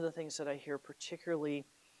 One of the things that I hear particularly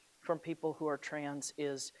from people who are trans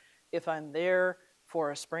is, if I'm there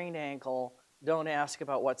for a sprained ankle, don't ask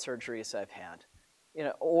about what surgeries I've had.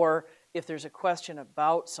 Or if there's a question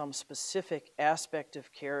about some specific aspect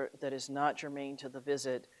of care that is not germane to the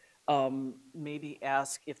visit, maybe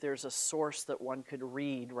ask if there's a source that one could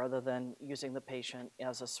read rather than using the patient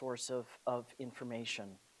as a source of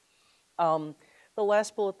information. The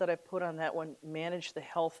last bullet that I put on that one, manage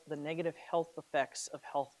the negative health effects of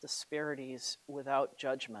health disparities without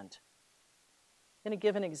judgment. I'm going to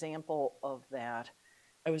give an example of that.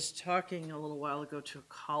 I was talking a little while ago to a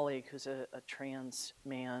colleague who's a trans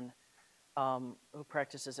man who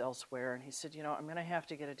practices elsewhere, and he said, I'm going to have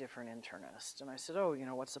to get a different internist. And I said, oh,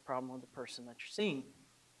 what's the problem with the person that you're seeing?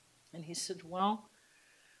 And he said, well,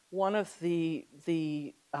 one of the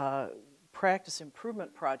practice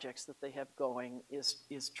improvement projects that they have going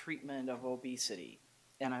is treatment of obesity,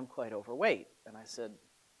 and I'm quite overweight. And I said,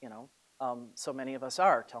 so many of us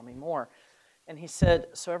are, tell me more. And he said,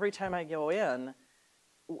 so every time I go in,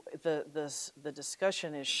 the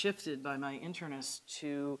discussion is shifted by my internist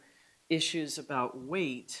to issues about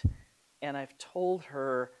weight, and I've told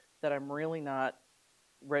her that I'm really not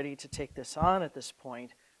ready to take this on at this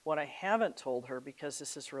point. What I haven't told her, because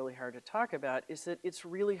this is really hard to talk about, is that it's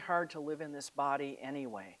really hard to live in this body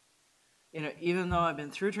anyway. Even though I've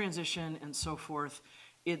been through transition and so forth,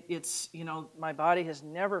 it's my body has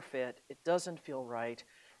never fit, it doesn't feel right,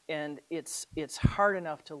 and it's hard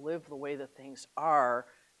enough to live the way that things are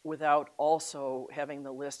without also having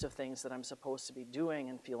the list of things that I'm supposed to be doing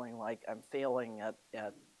and feeling like I'm failing at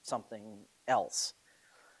something else.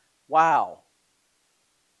 Wow.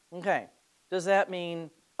 Okay, does that mean,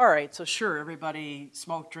 all right, so sure, everybody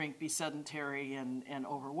smoke, drink, be sedentary, and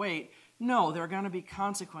overweight? No, there are going to be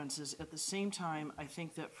consequences. At the same time, I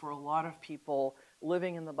think that for a lot of people,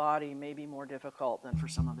 living in the body may be more difficult than for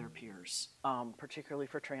some of their peers, particularly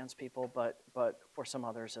for trans people, but for some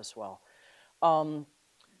others as well.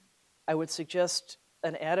 I would suggest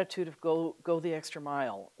an attitude of go the extra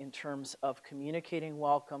mile in terms of communicating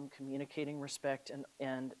welcome, communicating respect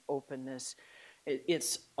and openness.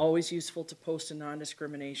 It's always useful to post a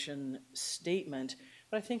non-discrimination statement,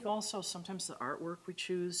 but I think also sometimes the artwork we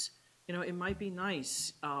choose, it might be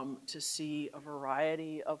nice to see a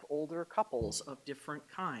variety of older couples of different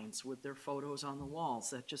kinds with their photos on the walls.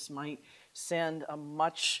 That just might send a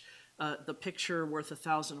much, the picture worth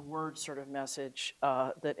 1,000 words sort of message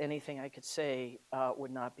that anything I could say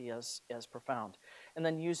would not be as profound. And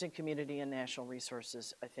then using community and national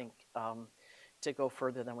resources, I think, to go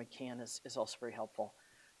further than we can is also very helpful.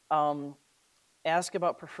 Ask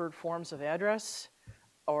about preferred forms of address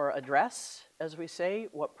or address, as we say.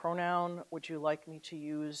 What pronoun would you like me to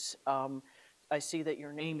use? I see that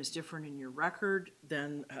your name is different in your record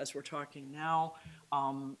than as we're talking now.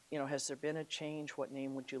 Has there been a change? What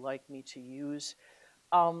name would you like me to use?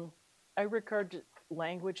 I regard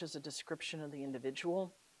language as a description of the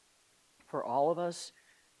individual for all of us,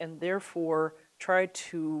 and therefore try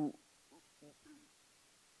to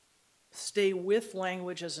stay with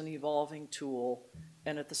language as an evolving tool,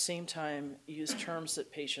 and at the same time use terms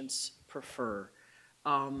that patients prefer.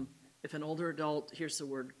 If an older adult hears the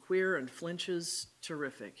word queer and flinches,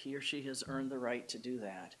 terrific. He or she has earned the right to do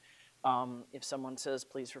that. If someone says,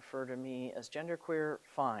 please refer to me as genderqueer,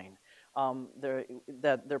 fine.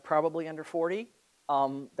 They're probably under 40,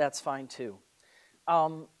 that's fine too.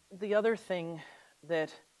 The other thing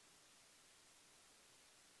that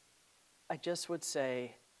I just would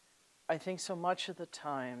say, I think so much of the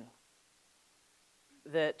time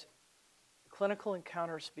that clinical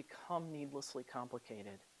encounters become needlessly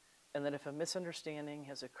complicated, and that if a misunderstanding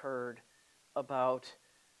has occurred about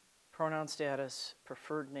pronoun status,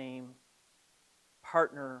 preferred name,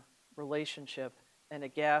 partner, relationship, and a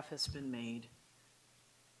gaffe has been made,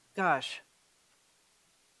 gosh,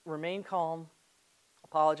 remain calm,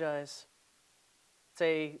 apologize,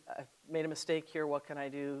 say, I've made a mistake here, what can I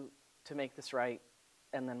do to make this right,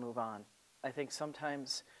 and then move on. I think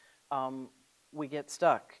sometimes we get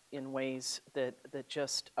stuck in ways that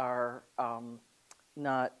just are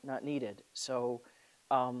not needed. So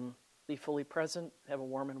be fully present, have a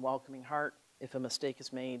warm and welcoming heart. If a mistake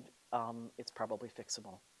is made, it's probably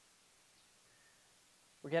fixable.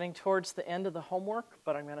 We're getting towards the end of the homework,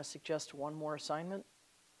 but I'm going to suggest one more assignment,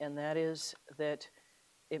 and that is that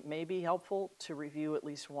it may be helpful to review at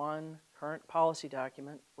least one current policy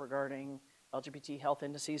document regarding LGBT health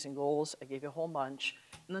indices and goals. I gave you a whole bunch,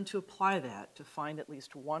 and then to apply that to find at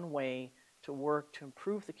least one way to work to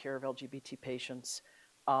improve the care of LGBT patients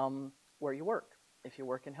where you work, if you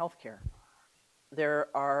work in healthcare. There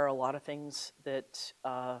are a lot of things that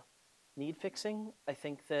need fixing. I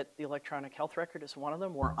think that the electronic health record is one of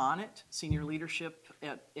them. We're on it. Senior leadership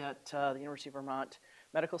at the University of Vermont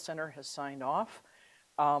Medical Center has signed off.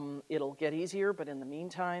 It'll get easier, but in the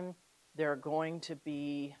meantime, there are going to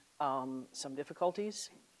be some difficulties.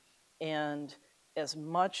 And as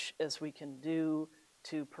much as we can do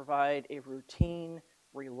to provide a routine,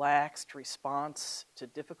 relaxed response to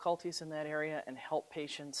difficulties in that area and help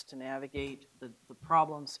patients to navigate the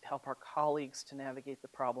problems, help our colleagues to navigate the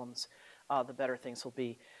problems, the better things will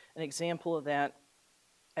be. An example of that,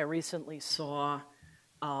 I recently saw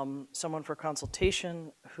someone for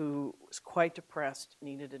consultation who was quite depressed,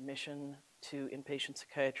 needed admission to inpatient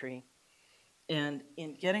psychiatry. And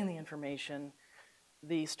in getting the information,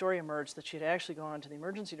 the story emerged that she had actually gone to the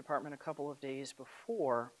emergency department a couple of days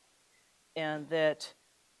before, and that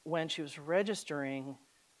when she was registering,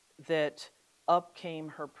 that up came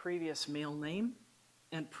her previous male name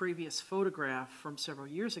and previous photograph from several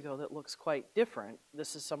years ago that looks quite different.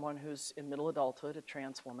 This is someone who's in middle adulthood, a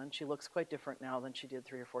trans woman. She looks quite different now than she did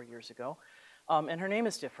 3 or 4 years ago. And her name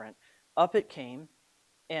is different. Up it came,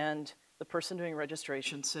 and the person doing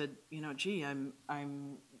registration said, gee,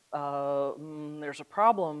 there's a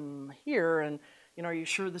problem here, and are you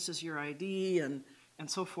sure this is your ID, and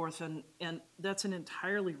so forth, and that's an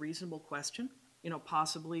entirely reasonable question.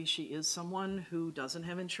 Possibly she is someone who doesn't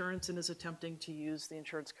have insurance and is attempting to use the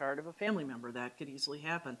insurance card of a family member. That could easily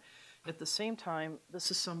happen. At the same time, this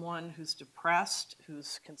is someone who's depressed,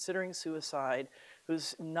 who's considering suicide,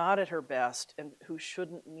 who's not at her best, and who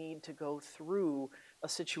shouldn't need to go through a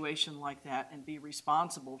situation like that and be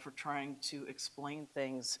responsible for trying to explain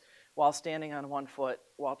things while standing on one foot,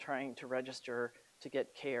 while trying to register to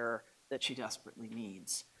get care that she desperately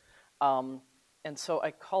needs. And so I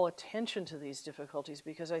call attention to these difficulties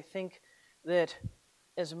because I think that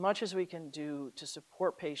as much as we can do to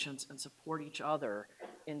support patients and support each other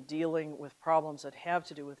in dealing with problems that have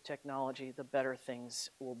to do with technology, the better things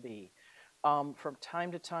will be. From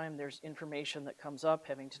time to time, there's information that comes up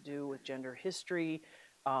having to do with gender history,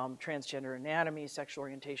 transgender anatomy, sexual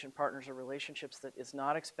orientation, partners, or relationships that is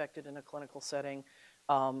not expected in a clinical setting.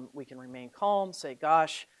 We can remain calm, say,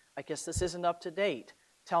 gosh, I guess this isn't up to date.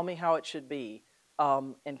 Tell me how it should be,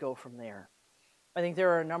 and go from there. I think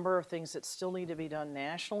there are a number of things that still need to be done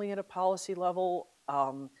nationally at a policy level.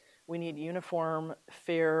 We need uniform,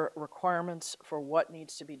 fair requirements for what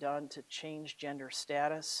needs to be done to change gender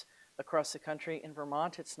status across the country. In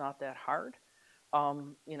Vermont, it's not that hard.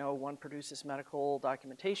 One produces medical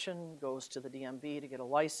documentation, goes to the DMV to get a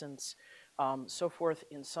license, so forth.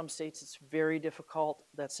 In some states, it's very difficult.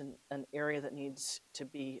 That's an area that needs to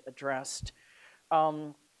be addressed.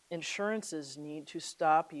 Insurances need to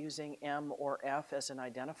stop using M or F as an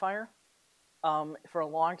identifier. For a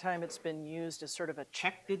long time, it's been used as sort of a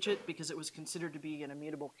check digit because it was considered to be an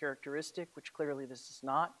immutable characteristic, which clearly this is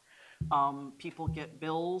not. People get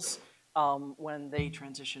bills when they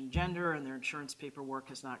transition gender and their insurance paperwork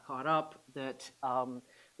has not caught up that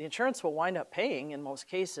the insurance will wind up paying in most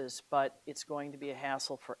cases, but it's going to be a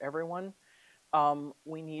hassle for everyone.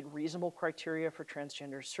 We need reasonable criteria for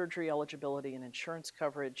transgender surgery eligibility and insurance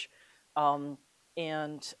coverage, and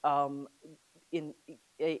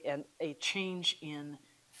a change in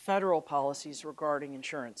federal policies regarding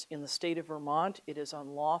insurance. In the state of Vermont, it is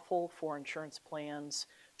unlawful for insurance plans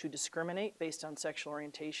to discriminate based on sexual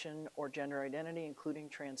orientation or gender identity, including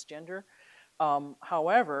transgender.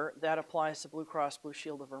 However, that applies to Blue Cross Blue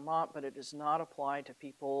Shield of Vermont, but it does not apply to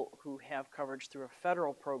people who have coverage through a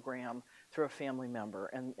federal program through a family member,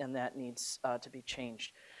 and that needs to be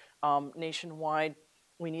changed. Nationwide,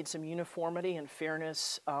 we need some uniformity and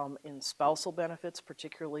fairness in spousal benefits,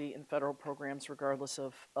 particularly in federal programs, regardless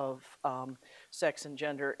of sex and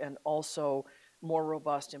gender, and also more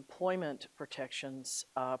robust employment protections,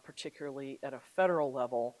 particularly at a federal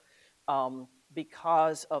level,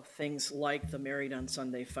 because of things like the married on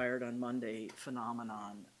Sunday, fired on Monday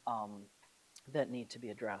phenomenon that need to be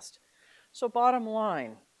addressed. So bottom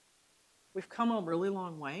line, we've come a really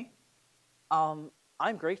long way. I'm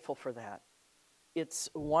grateful for that. It's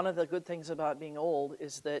one of the good things about being old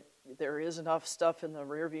is that there is enough stuff in the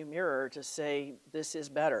rearview mirror to say this is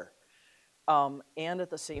better. And at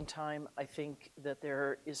the same time, I think that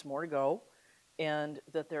there is more to go and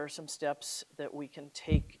that there are some steps that we can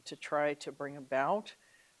take to try to bring about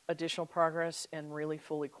additional progress and really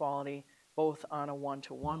full equality, both on a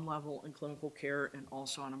one-to-one level in clinical care and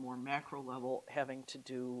also on a more macro level having to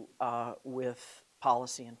do with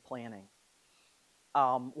policy and planning.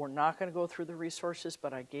 We're not going to go through the resources,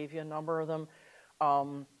 but I gave you a number of them.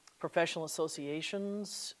 Professional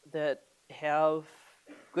associations that have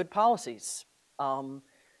good policies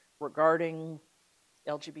regarding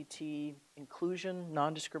LGBT inclusion,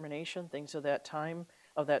 non-discrimination, things of that type.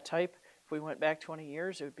 If we went back 20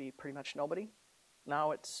 years, it would be pretty much nobody.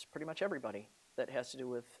 Now it's pretty much everybody that has to do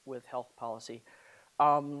with health policy.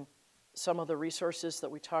 Some of the resources that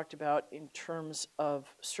we talked about in terms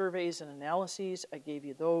of surveys and analyses, I gave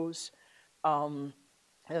you those,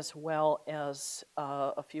 as well as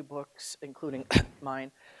a few books, including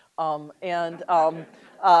mine, and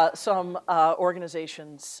some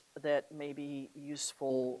organizations that may be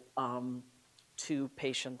useful to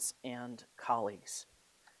patients and colleagues.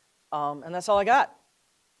 And that's all I got.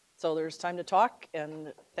 So there's time to talk,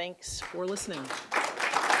 and thanks for listening.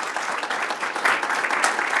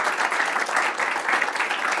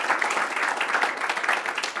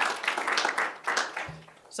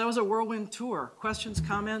 So that was a whirlwind tour. Questions,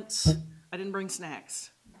 comments? I didn't bring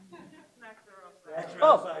snacks.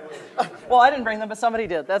 Oh, well, I didn't bring them, but somebody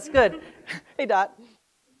did. That's good. Hey, Dot.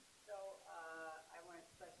 So I want to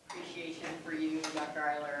express appreciation for you, Dr.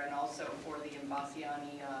 Eyler, and also for the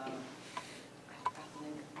Imbasciani,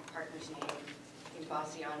 partner's name,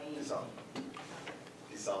 Imbasciani.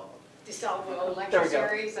 DiSalvo lecture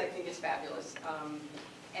series, I think is fabulous.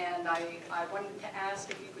 And I wanted to ask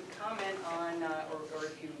if you could comment on, or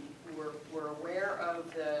if you were aware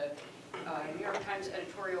of the New York Times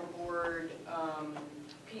editorial board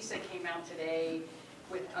piece that came out today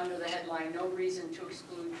with under the headline, "No Reason to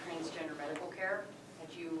Exclude Transgender Medical Care."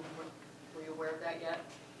 Were you aware of that yet?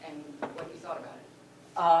 And what you thought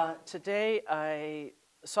about it? Today I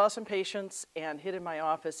saw some patients and hid in my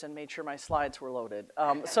office and made sure my slides were loaded.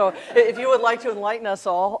 So if you would like to enlighten us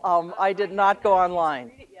all, I did not go online.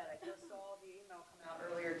 Read it yet. I just saw the email come out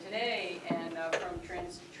earlier today, and from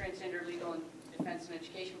Transgender Legal and Defense and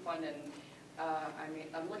Education Fund, and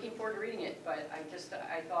I'm looking forward to reading it. But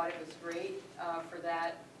I thought it was great for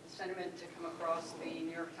that sentiment to come across the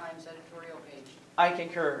New York Times editorial page. I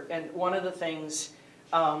concur, and one of the things.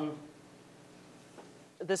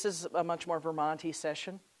 This is a much more Vermont-y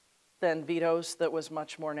session than Vito's that was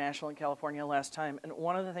much more national in California last time. And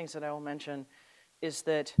one of the things that I will mention is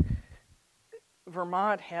that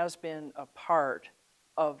Vermont has been a part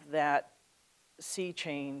of that sea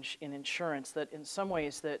change in insurance that in some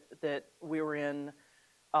ways that we were in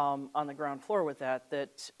on the ground floor with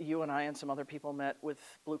that you and I and some other people met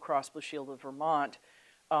with Blue Cross Blue Shield of Vermont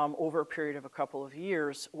over a period of a couple of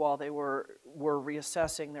years while they were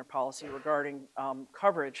reassessing their policy regarding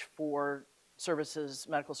coverage for services,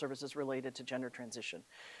 medical services related to gender transition.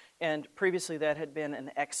 And previously that had been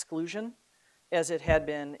an exclusion, as it had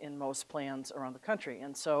been in most plans around the country.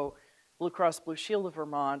 And so Blue Cross Blue Shield of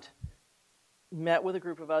Vermont met with a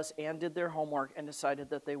group of us and did their homework and decided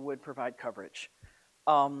that they would provide coverage.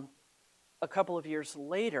 A couple of years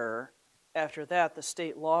later, after that, the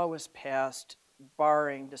state law was passed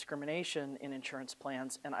barring discrimination in insurance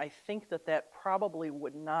plans, and I think that that probably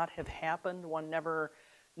would not have happened. One never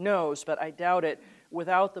knows, but I doubt it,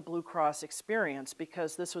 without the Blue Cross experience,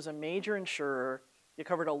 because this was a major insurer. It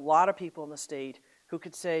covered a lot of people in the state who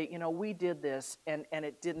could say, you know, we did this, and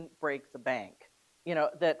it didn't break the bank. You know,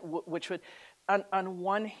 which would, on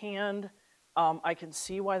one hand, I can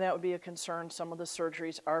see why that would be a concern. Some of the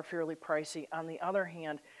surgeries are fairly pricey. On the other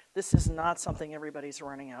hand, this is not something everybody's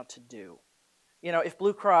running out to do. You know, if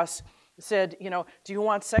Blue Cross said, you know, do you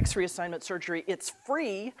want sex reassignment surgery? It's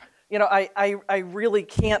free. You know, I really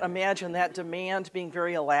can't imagine that demand being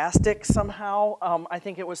very elastic somehow. I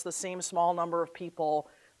think it was the same small number of people.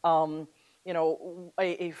 You know,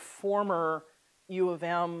 a former U of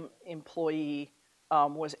M employee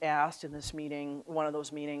was asked in this meeting, one of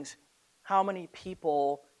those meetings, how many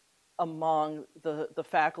people among the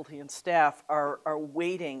faculty and staff are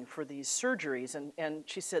waiting for these surgeries, and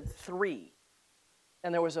she said 3.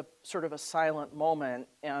 And there was a sort of a silent moment,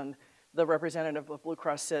 and the representative of Blue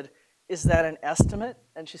Cross said, is that an estimate?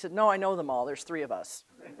 And she said, no, I know them all, there's 3 of us.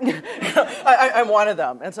 I'm one of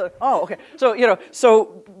them. And so, oh, okay. So, you know,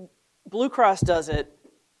 so Blue Cross does it,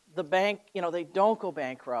 the bank, you know, they don't go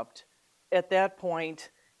bankrupt. At that point,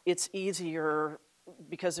 it's easier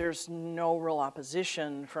because there's no real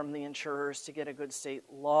opposition from the insurers to get a good state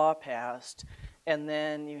law passed. And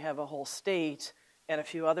then you have a whole state and a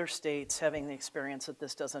few other states having the experience that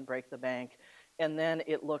this doesn't break the bank. And then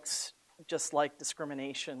it looks just like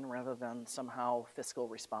discrimination rather than somehow fiscal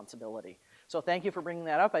responsibility. So thank you for bringing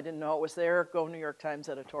that up. I didn't know it was there. Go New York Times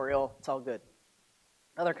editorial. It's all good.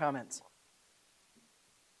 Other comments?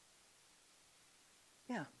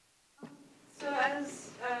 Yeah. So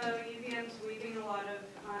as UVM's weaving a lot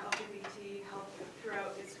of LGBT health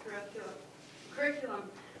throughout its curriculum,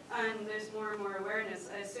 and there's more and more awareness,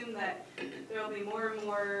 I assume that there will be more and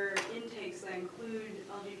more intakes that include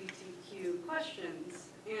LGBTQ questions.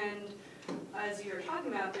 And as you were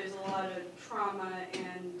talking about, there's a lot of trauma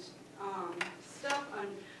and stuff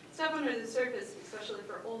under the surface, especially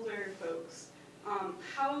for older folks.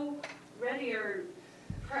 How ready are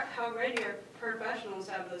professionals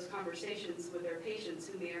to have those conversations with their patients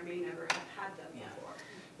who may or may never have had them before?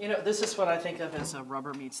 You know, this is what I think of as a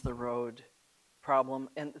rubber meets the road problem,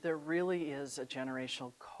 and there really is a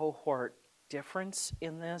generational cohort difference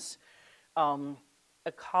in this.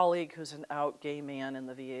 A colleague who's an out gay man in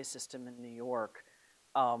the VA system in New York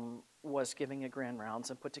was giving a grand rounds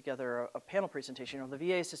and put together a panel presentation. You know, the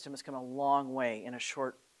VA system has come a long way in a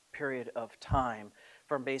short period of time,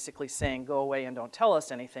 from basically saying go away and don't tell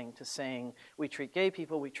us anything to saying we treat gay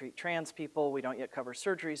people, we treat trans people, we don't yet cover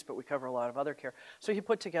surgeries, but we cover a lot of other care. So he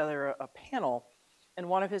put together a panel, and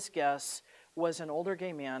one of his guests was an older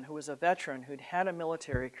gay man who was a veteran who'd had a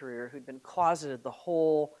military career, who'd been closeted the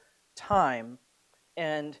whole time,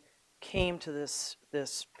 and came to this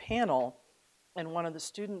panel, and one of the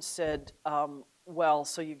students said, well,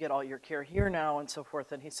 so you get all your care here now and so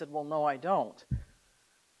forth, and he said, well, no, I don't.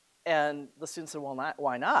 And the student said, well,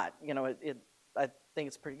 why not? You know, I think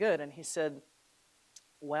it's pretty good. And he said,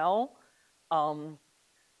 well,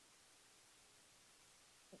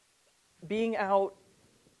 being out,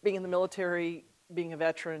 being in the military, being a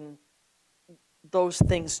veteran, those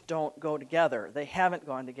things don't go together. They haven't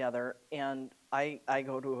gone together, and I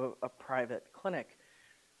go to a private clinic.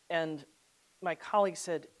 And my colleague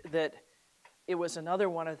said that it was another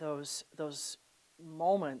one of those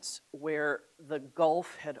moments where the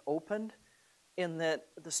gulf had opened, in that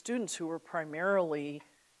the students who were primarily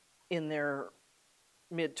in their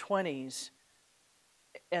mid-20s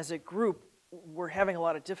as a group were having a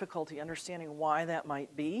lot of difficulty understanding why that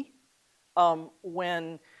might be,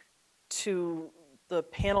 when to the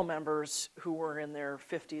panel members who were in their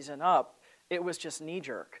 50s and up, it was just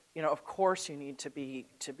knee-jerk. You know, of course you need to be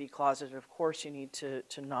closeted, of course you need to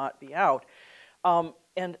not be out.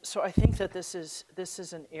 And so I think that this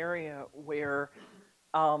is an area where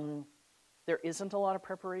there isn't a lot of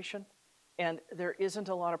preparation, and there isn't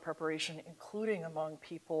a lot of preparation, including among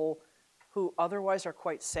people who otherwise are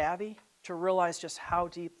quite savvy, to realize just how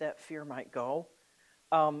deep that fear might go.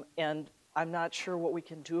 And I'm not sure what we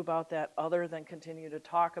can do about that other than continue to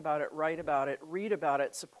talk about it, write about it, read about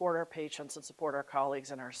it, support our patients and support our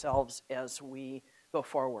colleagues and ourselves as we go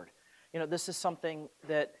forward. You know, this is something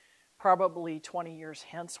that probably 20 years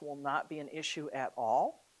hence will not be an issue at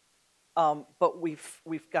all, but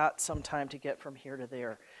we've got some time to get from here to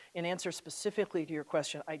there. In answer specifically to your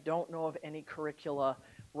question, I don't know of any curricula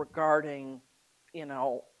regarding, you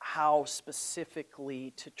know, how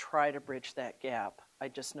specifically to try to bridge that gap. I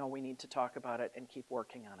just know we need to talk about it and keep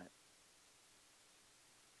working on it.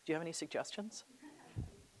 Do you have any suggestions?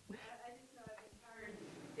 I just know I've encountered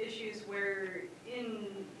issues where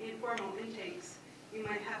in informal intakes, you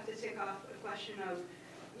might have to tick off a question of,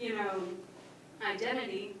 you know,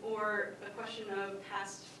 identity or a question of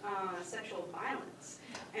past sexual violence.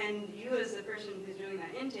 And you as the person who's doing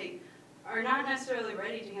that intake are not necessarily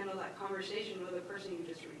ready to handle that conversation with a person you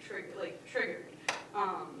just triggered.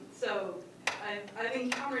 So I've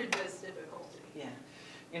encountered this difficulty. Yeah.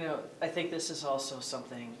 You know, I think this is also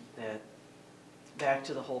something that, back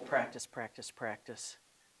to the whole practice,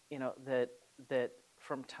 you know, that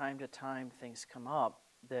from time to time things come up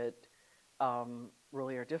that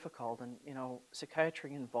really are difficult. And, you know,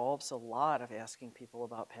 psychiatry involves a lot of asking people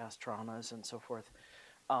about past traumas and so forth.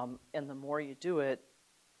 And the more you do it,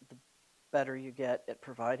 the better you get at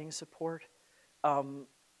providing support.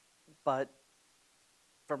 But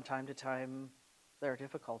from time to time, there are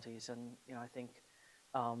difficulties. And, you know, I think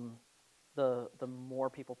the more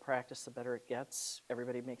people practice, the better it gets.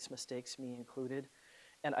 Everybody makes mistakes, me included.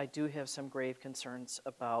 And I do have some grave concerns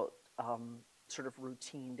about sort of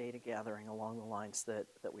routine data gathering along the lines that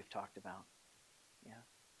we've talked about. Yeah.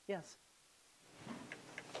 Yes?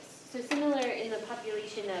 So similar in the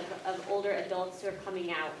population of older adults who are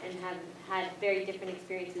coming out and have had very different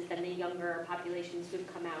experiences than the younger populations who've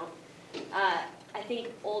come out. I think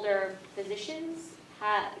older physicians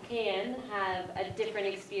can have a different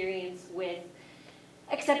experience with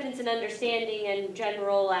acceptance and understanding and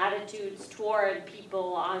general attitudes toward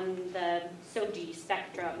people on the SOGI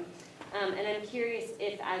spectrum. And I'm curious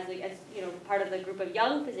if, as you know, part of the group of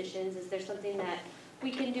young physicians, is there something that we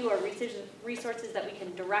can do, or resources that we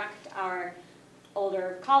can direct our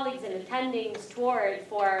older colleagues and attendings toward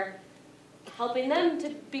for helping them to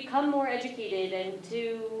become more educated and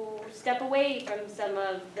to step away from some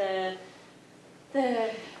of the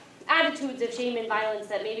attitudes of shame and violence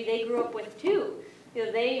that maybe they grew up with too. You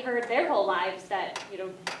know, they heard their whole lives that, you know,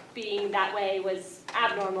 being that way was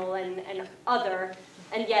abnormal and other,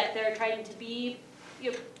 and yet they're trying to be,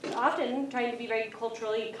 you know, often trying to be very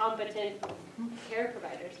culturally competent care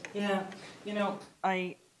providers. Yeah, you know,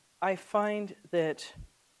 I find that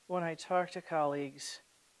when I talk to colleagues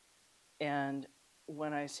and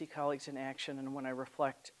when I see colleagues in action and when I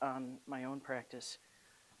reflect on my own practice,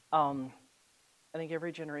 I think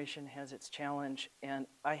every generation has its challenge, and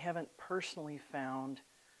I haven't personally found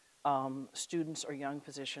students or young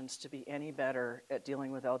physicians to be any better at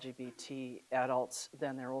dealing with LGBT adults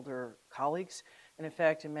than their older colleagues. And in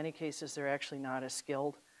fact, in many cases, they're actually not as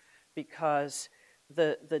skilled because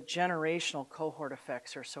the generational cohort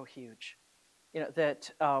effects are so huge. You know,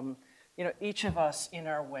 that you know, each of us in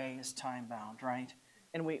our way is time bound, right?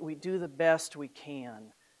 And we do the best we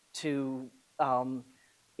can to,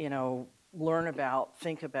 you know, learn about,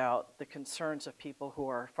 think about the concerns of people who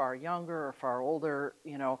are far younger or far older,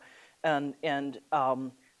 you know, and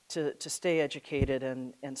to stay educated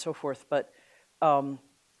and so forth. But from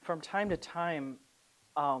time to time,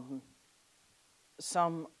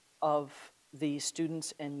 some of the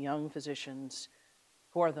students and young physicians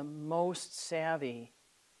who are the most savvy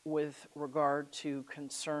with regard to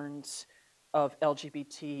concerns of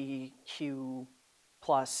LGBTQ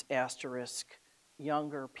plus asterisk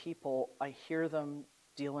younger people, I hear them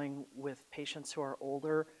dealing with patients who are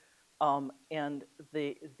older, and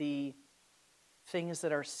the things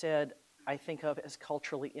that are said I think of as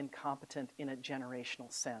culturally incompetent in a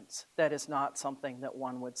generational sense. That is not something that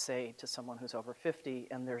one would say to someone who's over 50,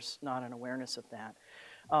 and there's not an awareness of that.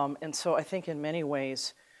 And so I think in many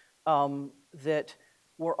ways that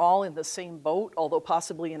we're all in the same boat, although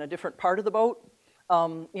possibly in a different part of the boat,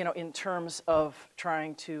 you know, in terms of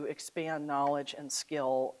trying to expand knowledge and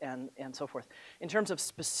skill and so forth. In terms of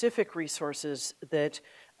specific resources that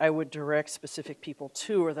I would direct specific people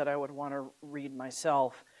to or that I would want to read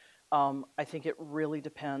myself, I think it really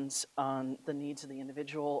depends on the needs of the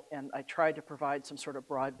individual, and I tried to provide some sort of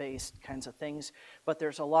broad-based kinds of things, but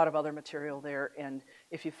there's a lot of other material there, and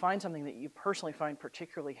if you find something that you personally find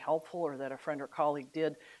particularly helpful or that a friend or colleague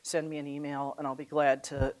did, send me an email and I'll be glad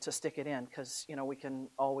to stick it in, because, you know, we can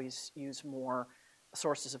always use more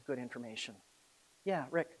sources of good information. Yeah,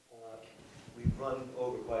 Rick? We've run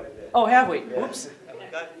over quite a bit. Oh, have we? Yeah. Oops. And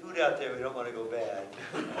we've got food out there, we don't want to go bad.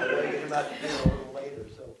 I'm going to get him out to dinner a little later,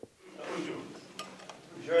 so.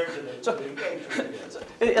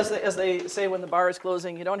 As they say when the bar is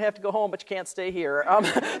closing, you don't have to go home, but you can't stay here.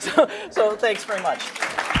 So thanks very much.